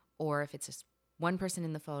 Or if it's just one person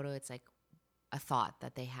in the photo, it's like a thought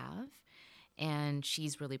that they have. And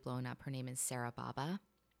she's really blown up. Her name is Sara Baba.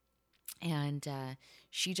 And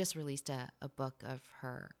she just released a book of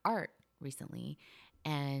her art recently.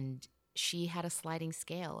 And she had a sliding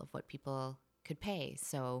scale of what people could pay.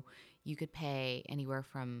 So you could pay anywhere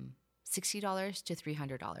from $60 to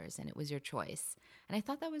 $300, and it was your choice. And I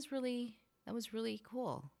thought that was really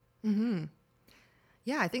cool. Mm-hmm.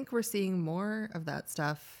 Yeah, I think we're seeing more of that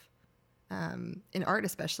stuff in art,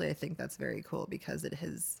 especially. I think that's very cool because it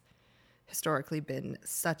has historically been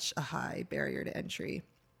such a high barrier to entry.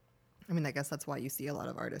 I mean, I guess that's why you see a lot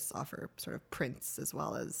of artists offer sort of prints as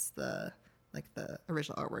well as the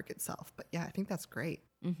original artwork itself. But yeah, I think that's great.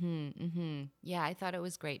 Yeah, I thought it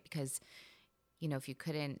was great because, if you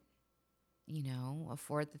couldn't,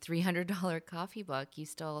 afford the $300 coffee book, you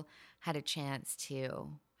still had a chance to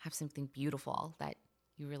have something beautiful that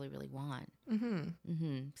you really, really want.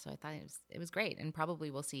 So I thought it was great, and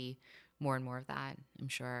probably we'll see more and more of that, I'm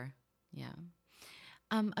sure. Yeah.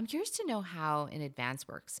 I'm curious to know how an advance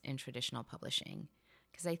works in traditional publishing,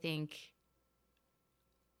 because I think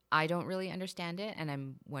I don't really understand it,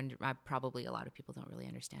 and probably a lot of people don't really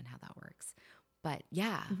understand how that works. But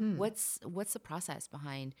yeah, what's the process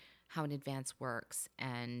behind how an advance works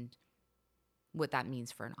and what that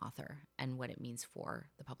means for an author and what it means for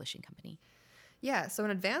the publishing company? Yeah, so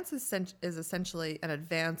an advance is essentially an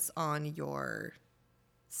advance on your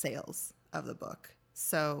sales of the book.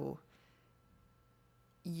 So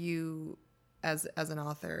you, as an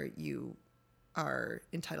author, you are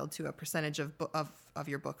entitled to a percentage of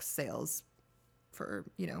your book's sales for,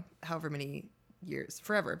 however many years,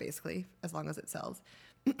 forever, basically, as long as it sells.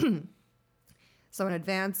 So an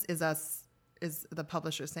advance is the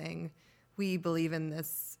publisher saying, we believe in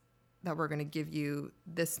this, that we're going to give you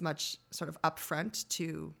this much sort of upfront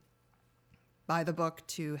to buy the book,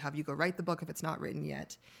 to have you go write the book if it's not written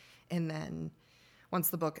yet. And then once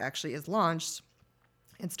the book actually is launched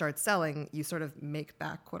and starts selling, you sort of make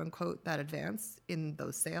back, quote unquote, that advance in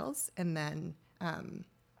those sales. And then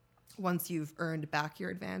once you've earned back your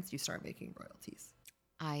advance, you start making royalties.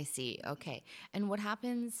 I see. Okay. And what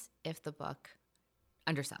happens if the book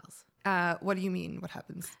undersells? What do you mean? What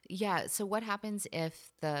happens? Yeah. So what happens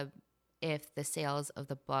if the sales of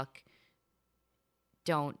the book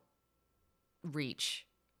don't reach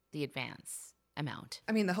the advance amount?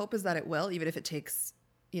 I mean, the hope is that it will, even if it takes,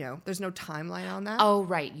 there's no timeline on that. Oh,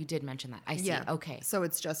 right. You did mention that. I see. Yeah. Okay. So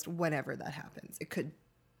it's just whenever that happens. It could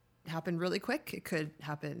happen really quick. It could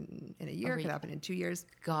happen in a year. It could happen in 2 years.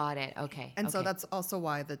 Got it. Okay. And so that's also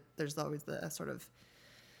why there's always the sort of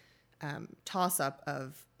toss-up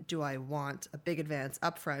of, do I want a big advance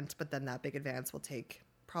upfront, but then that big advance will take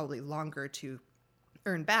probably longer to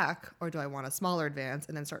earn back, or do I want a smaller advance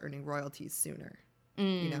and then start earning royalties sooner?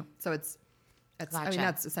 So it's Gotcha. I mean,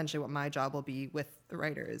 that's essentially what my job will be with the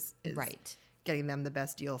writers, is right. getting them the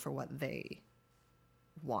best deal for what they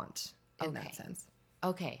want in that sense.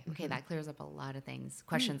 Okay. That clears up a lot of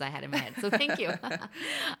questions I had in my head. So thank you.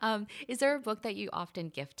 Is there a book that you often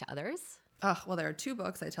gift to others? Oh, well, there are 2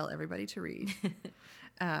 books I tell everybody to read,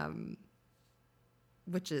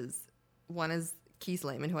 one is Keith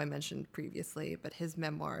Lehman, who I mentioned previously, but his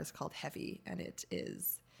memoir is called Heavy, and it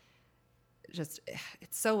is just,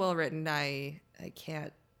 it's so well written. I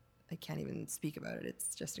can't even speak about it.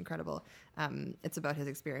 It's just incredible. It's about his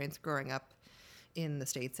experience growing up in the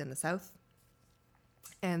States in the South.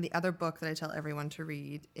 And the other book that I tell everyone to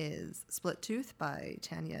read is Split Tooth by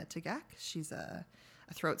Tanya Tagaq. She's a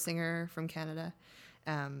throat singer from Canada,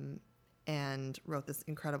 and wrote this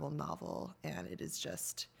incredible novel. And it is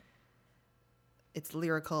just, it's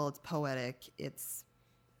lyrical, it's poetic, it's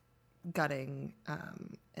gutting,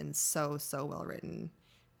 and so well written,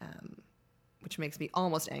 which makes me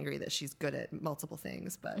almost angry that she's good at multiple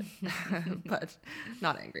things, but but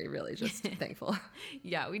not angry, really, just thankful.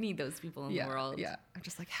 Yeah, we need those people in the world. Yeah, I'm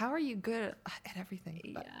just like, how are you good at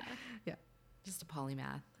everything? But, yeah, just a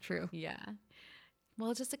polymath. True. Yeah.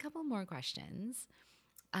 Well, just a couple more questions.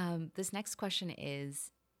 This next question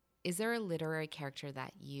is there a literary character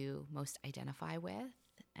that you most identify with,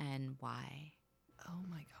 and why? Oh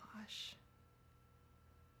my gosh.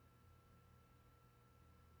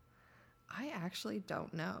 I actually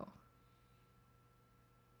don't know.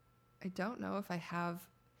 I don't know if I have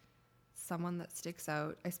someone that sticks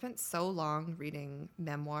out. I spent so long reading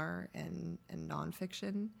memoir and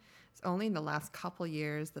nonfiction. It's only in the last couple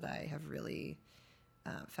years that I have really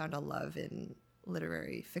found a love in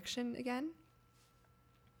literary fiction again.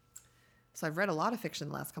 So I've read a lot of fiction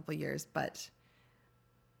the last couple of years, but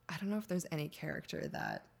I don't know if there's any character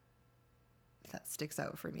that sticks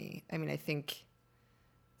out for me. I mean, I think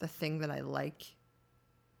the thing that I like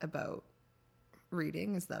about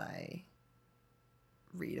reading is that I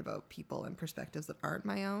read about people and perspectives that aren't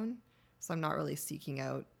my own. So I'm not really seeking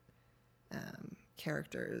out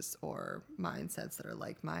characters or mindsets that are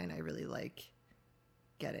like mine. I really like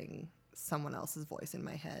getting someone else's voice in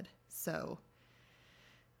my head. So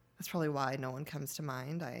that's probably why no one comes to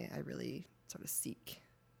mind. I really sort of seek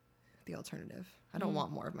the alternative. I don't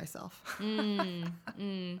want more of myself.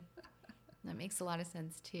 That makes a lot of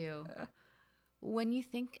sense too. When you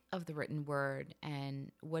think of the written word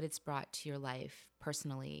and what it's brought to your life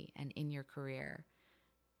personally and in your career,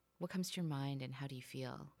 What comes to your mind and how do you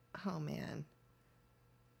feel? Oh man.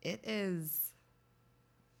 It is,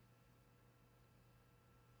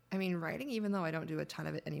 I mean, writing, even though I don't do a ton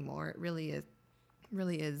of it anymore, it really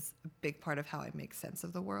is a big part of how I make sense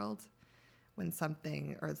of the world. When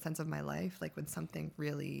something, or a sense of my life, like when something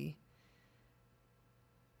really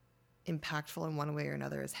impactful in one way or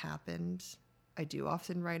another has happened, I do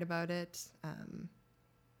often write about it.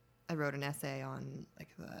 I wrote an essay on like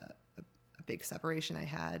a big separation I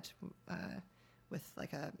had with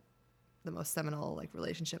like the most seminal like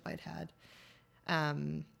relationship I'd had.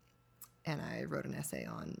 And I wrote an essay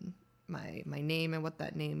on my name and what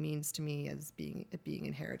that name means to me as being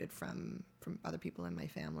inherited from other people in my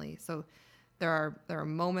family. So there are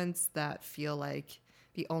moments that feel like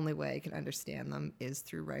the only way I can understand them is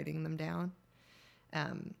through writing them down.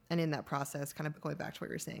 And in that process, kind of going back to what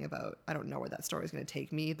you were saying about, I don't know where that story is going to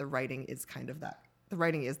take me. The writing is kind of that. The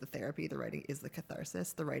writing is the therapy. The writing is the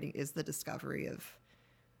catharsis. The writing is the discovery of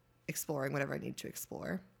exploring whatever I need to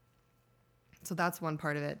explore. So that's one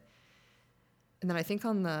part of it. And then I think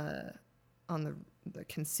on the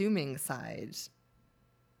consuming side,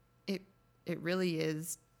 it really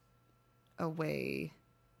is a way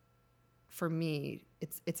for me.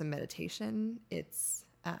 It's a meditation. It's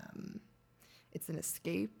an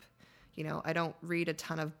escape. You know, I don't read a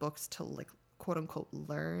ton of books to like quote unquote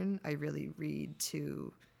learn. I really read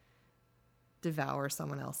to devour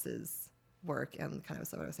someone else's work and kind of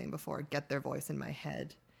what I was saying before, get their voice in my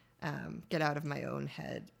head, get out of my own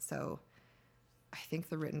head. So I think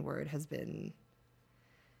the written word has been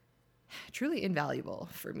truly invaluable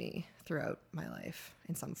for me throughout my life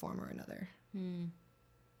in some form or another. I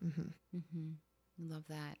love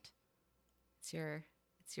that. It's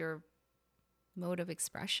your mode of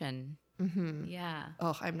expression. Yeah.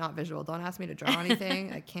 Oh, I'm not visual. Don't ask me to draw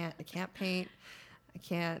anything. I can't paint. I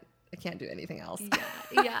can't do anything else.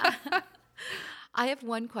 Yeah. I have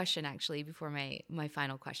one question actually before my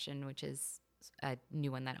final question, which is a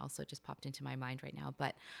new one that also just popped into my mind right now.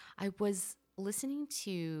 But I was listening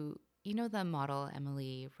to, the model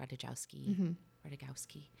Emily Ratajkowski.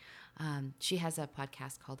 She has a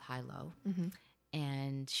podcast called High Low.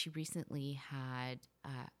 And she recently had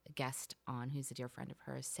a guest on who's a dear friend of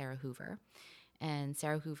hers, Sara Hoover. And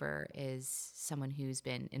Sara Hoover is someone who's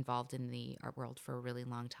been involved in the art world for a really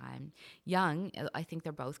long time. Young, I think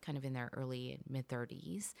they're both kind of in their early and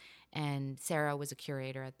mid-30s. And Sara was a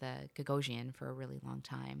curator at the Gagosian for a really long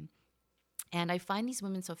time. And I find these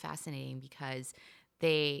women so fascinating because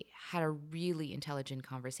they had a really intelligent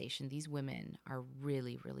conversation. These women are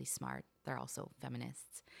really, really smart. They're also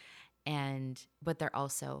feminists. But they're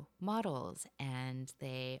also models, and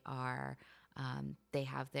they are they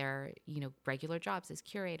have their regular jobs as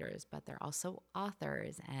curators, but they're also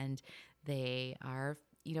authors, and they are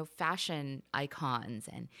fashion icons.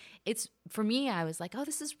 And it's, for me, I was like, oh,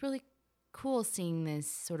 this is really cool seeing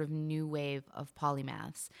this sort of new wave of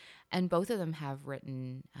polymaths. And both of them have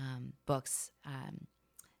written books.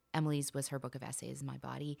 Emily's was her book of essays, My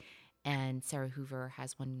Body. And Sara Hoover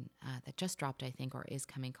has one that just dropped, I think, or is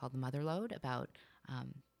coming, called The Mother Lode, about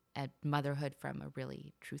motherhood from a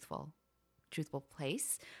really truthful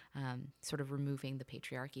place, sort of removing the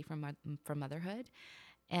patriarchy from motherhood.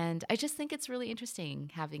 And I just think it's really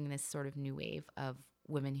interesting having this sort of new wave of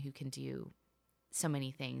women who can do so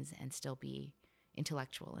many things and still be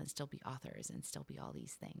intellectual and still be authors and still be all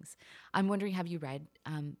these things. I'm wondering, have you read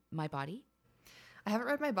My Body? I haven't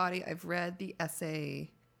read My Body. I've read the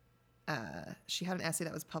essay. She had an essay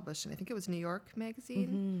that was published in, I think it was New York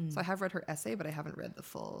Magazine. So I have read her essay, but I haven't read the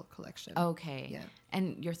full collection. Okay. Yeah.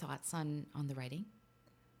 And your thoughts on the writing?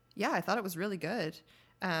 Yeah, I thought it was really good.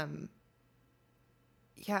 Yeah,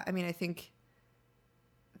 I mean, I think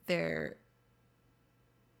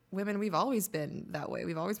women, we've always been that way.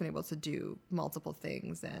 We've always been able to do multiple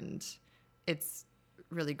things, and it's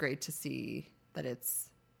really great to see that it's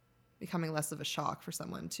becoming less of a shock for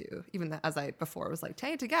someone to, even as I before was like,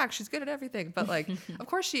 Tanya Tagaq, she's good at everything. But like, of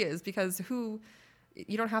course she is, because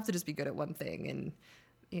you don't have to just be good at one thing. And,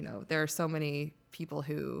 there are so many people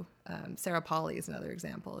who, Sarah Polley is another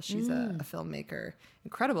example. She's a filmmaker,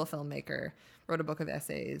 incredible filmmaker, wrote a book of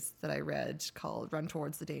essays that I read called Run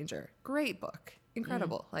Towards the Danger. Great book.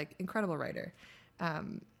 Incredible, like incredible writer.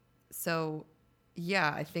 So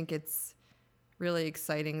yeah, I think it's really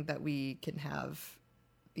exciting that we can have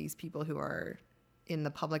these people who are in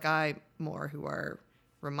the public eye more, who are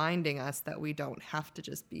reminding us that we don't have to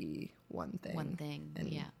just be one thing. And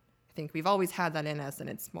yeah. I think we've always had that in us, and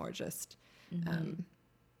it's more just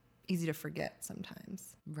easy to forget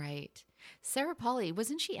sometimes. Right. Sarah Polley,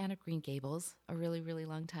 wasn't she Anne of Green Gables a really, really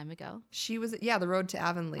long time ago? She was, The Road to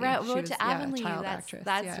Avonlea. Right, She Road was, to Avonlea. child That's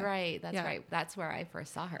actress. right. That's Yeah. right. That's where I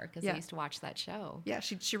first saw her because I used to watch that show. Yeah,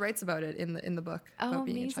 she writes about it in the book. Oh, about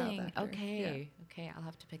being amazing. A child actor. Okay, I'll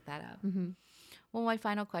have to pick that up. Mm-hmm. Well, my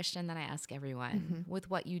final question that I ask everyone, with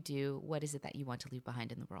what you do, what is it that you want to leave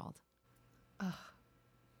behind in the world? Oh,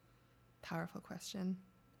 powerful question.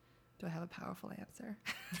 Do I have a powerful answer?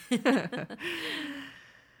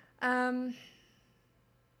 I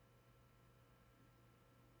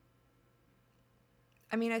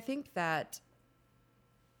mean, I think that,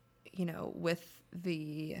 with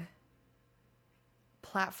the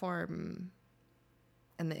platform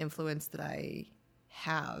and the influence that I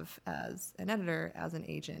have as an editor, as an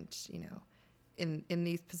agent, in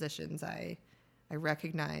these positions, I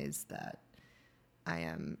recognize that I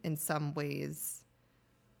am in some ways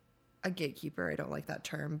a gatekeeper. I don't like that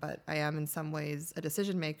term, but I am in some ways a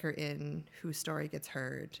decision maker in whose story gets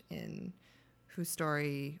heard, in whose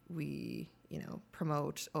story we,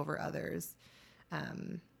 promote over others.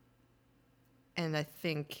 And I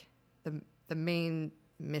think the main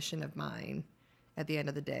mission of mine at the end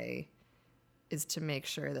of the day is to make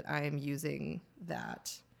sure that I am using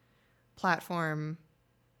that platform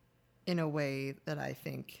in a way that I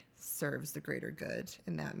think serves the greater good.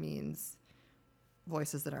 And that means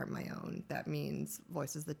voices that aren't my own. That means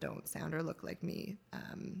voices that don't sound or look like me.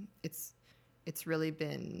 It's really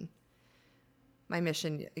been my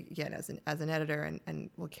mission, again, as an editor, and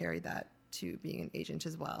will carry that to being an agent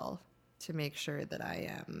as well, to make sure that I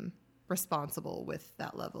am responsible with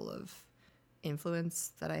that level of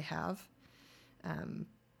influence that I have.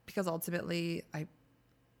 Because ultimately, I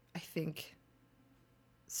think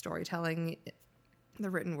storytelling, the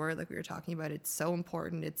written word, like we were talking about, it's so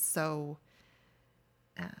important. It's so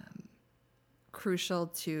crucial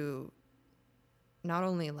to not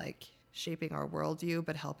only like shaping our worldview,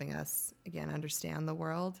 but helping us, again, understand the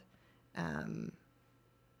world,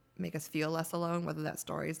 make us feel less alone, whether that's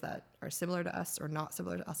stories that are similar to us or not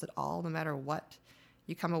similar to us at all. No matter what,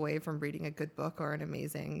 you come away from reading a good book or an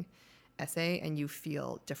amazing essay and you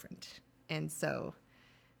feel different. And so,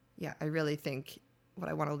 yeah, I really think what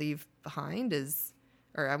I want to leave behind is,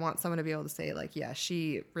 or I want someone to be able to say, like, yeah,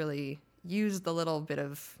 she really used the little bit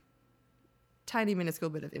of tiny minuscule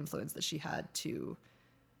bit of influence that she had to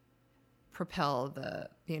propel the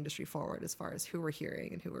industry forward as far as who we're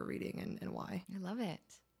hearing and who we're reading and why. I love it.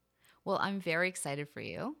 Well, I'm very excited for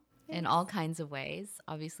you in all kinds of ways.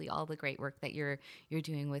 Obviously, all the great work that you're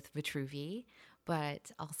doing with Vitruvi,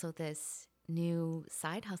 but also this new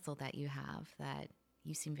side hustle that you have that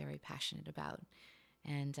you seem very passionate about.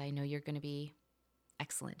 And I know you're going to be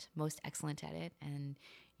excellent, most excellent at it. And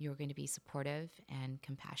you're going to be supportive and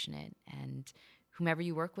compassionate. And whomever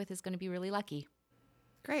you work with is going to be really lucky.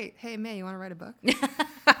 Great. Hey, May, you want to write a book?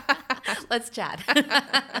 Let's chat.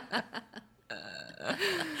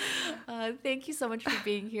 Thank you so much for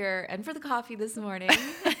being here and for the coffee this morning.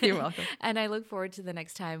 You're welcome. And I look forward to the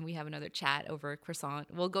next time we have another chat over a croissant.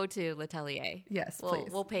 We'll go to L'Atelier. Yes,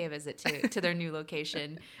 please. We'll pay a visit to their new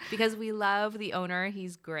location because we love the owner.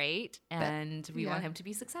 He's great, and we want him to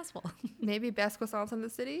be successful. Maybe best croissants in the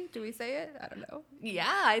city? Do we say it? I don't know. Yeah,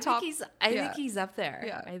 I think he's up there.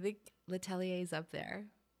 Yeah. I think L'Atelier is up there.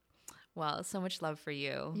 Well, so much love for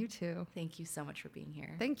you. You too. Thank you so much for being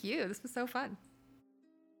here. Thank you. This was so fun.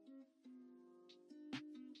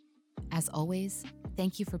 As always,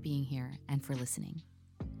 thank you for being here and for listening.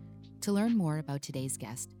 To learn more about today's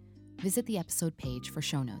guest, visit the episode page for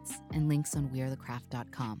show notes and links on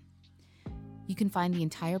wearethecraft.com. You can find the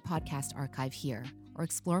entire podcast archive here or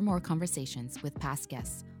explore more conversations with past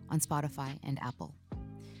guests on Spotify and Apple.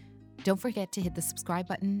 Don't forget to hit the subscribe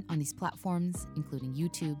button on these platforms, including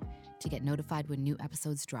YouTube, to get notified when new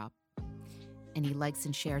episodes drop. Any likes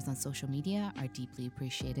and shares on social media are deeply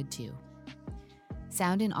appreciated too.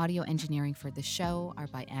 Sound and audio engineering for the show are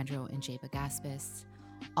by Andrew and Jeba Gaspis.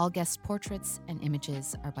 All guest portraits and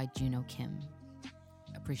images are by Juno Kim.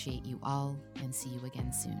 Appreciate you all and see you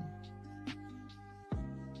again soon.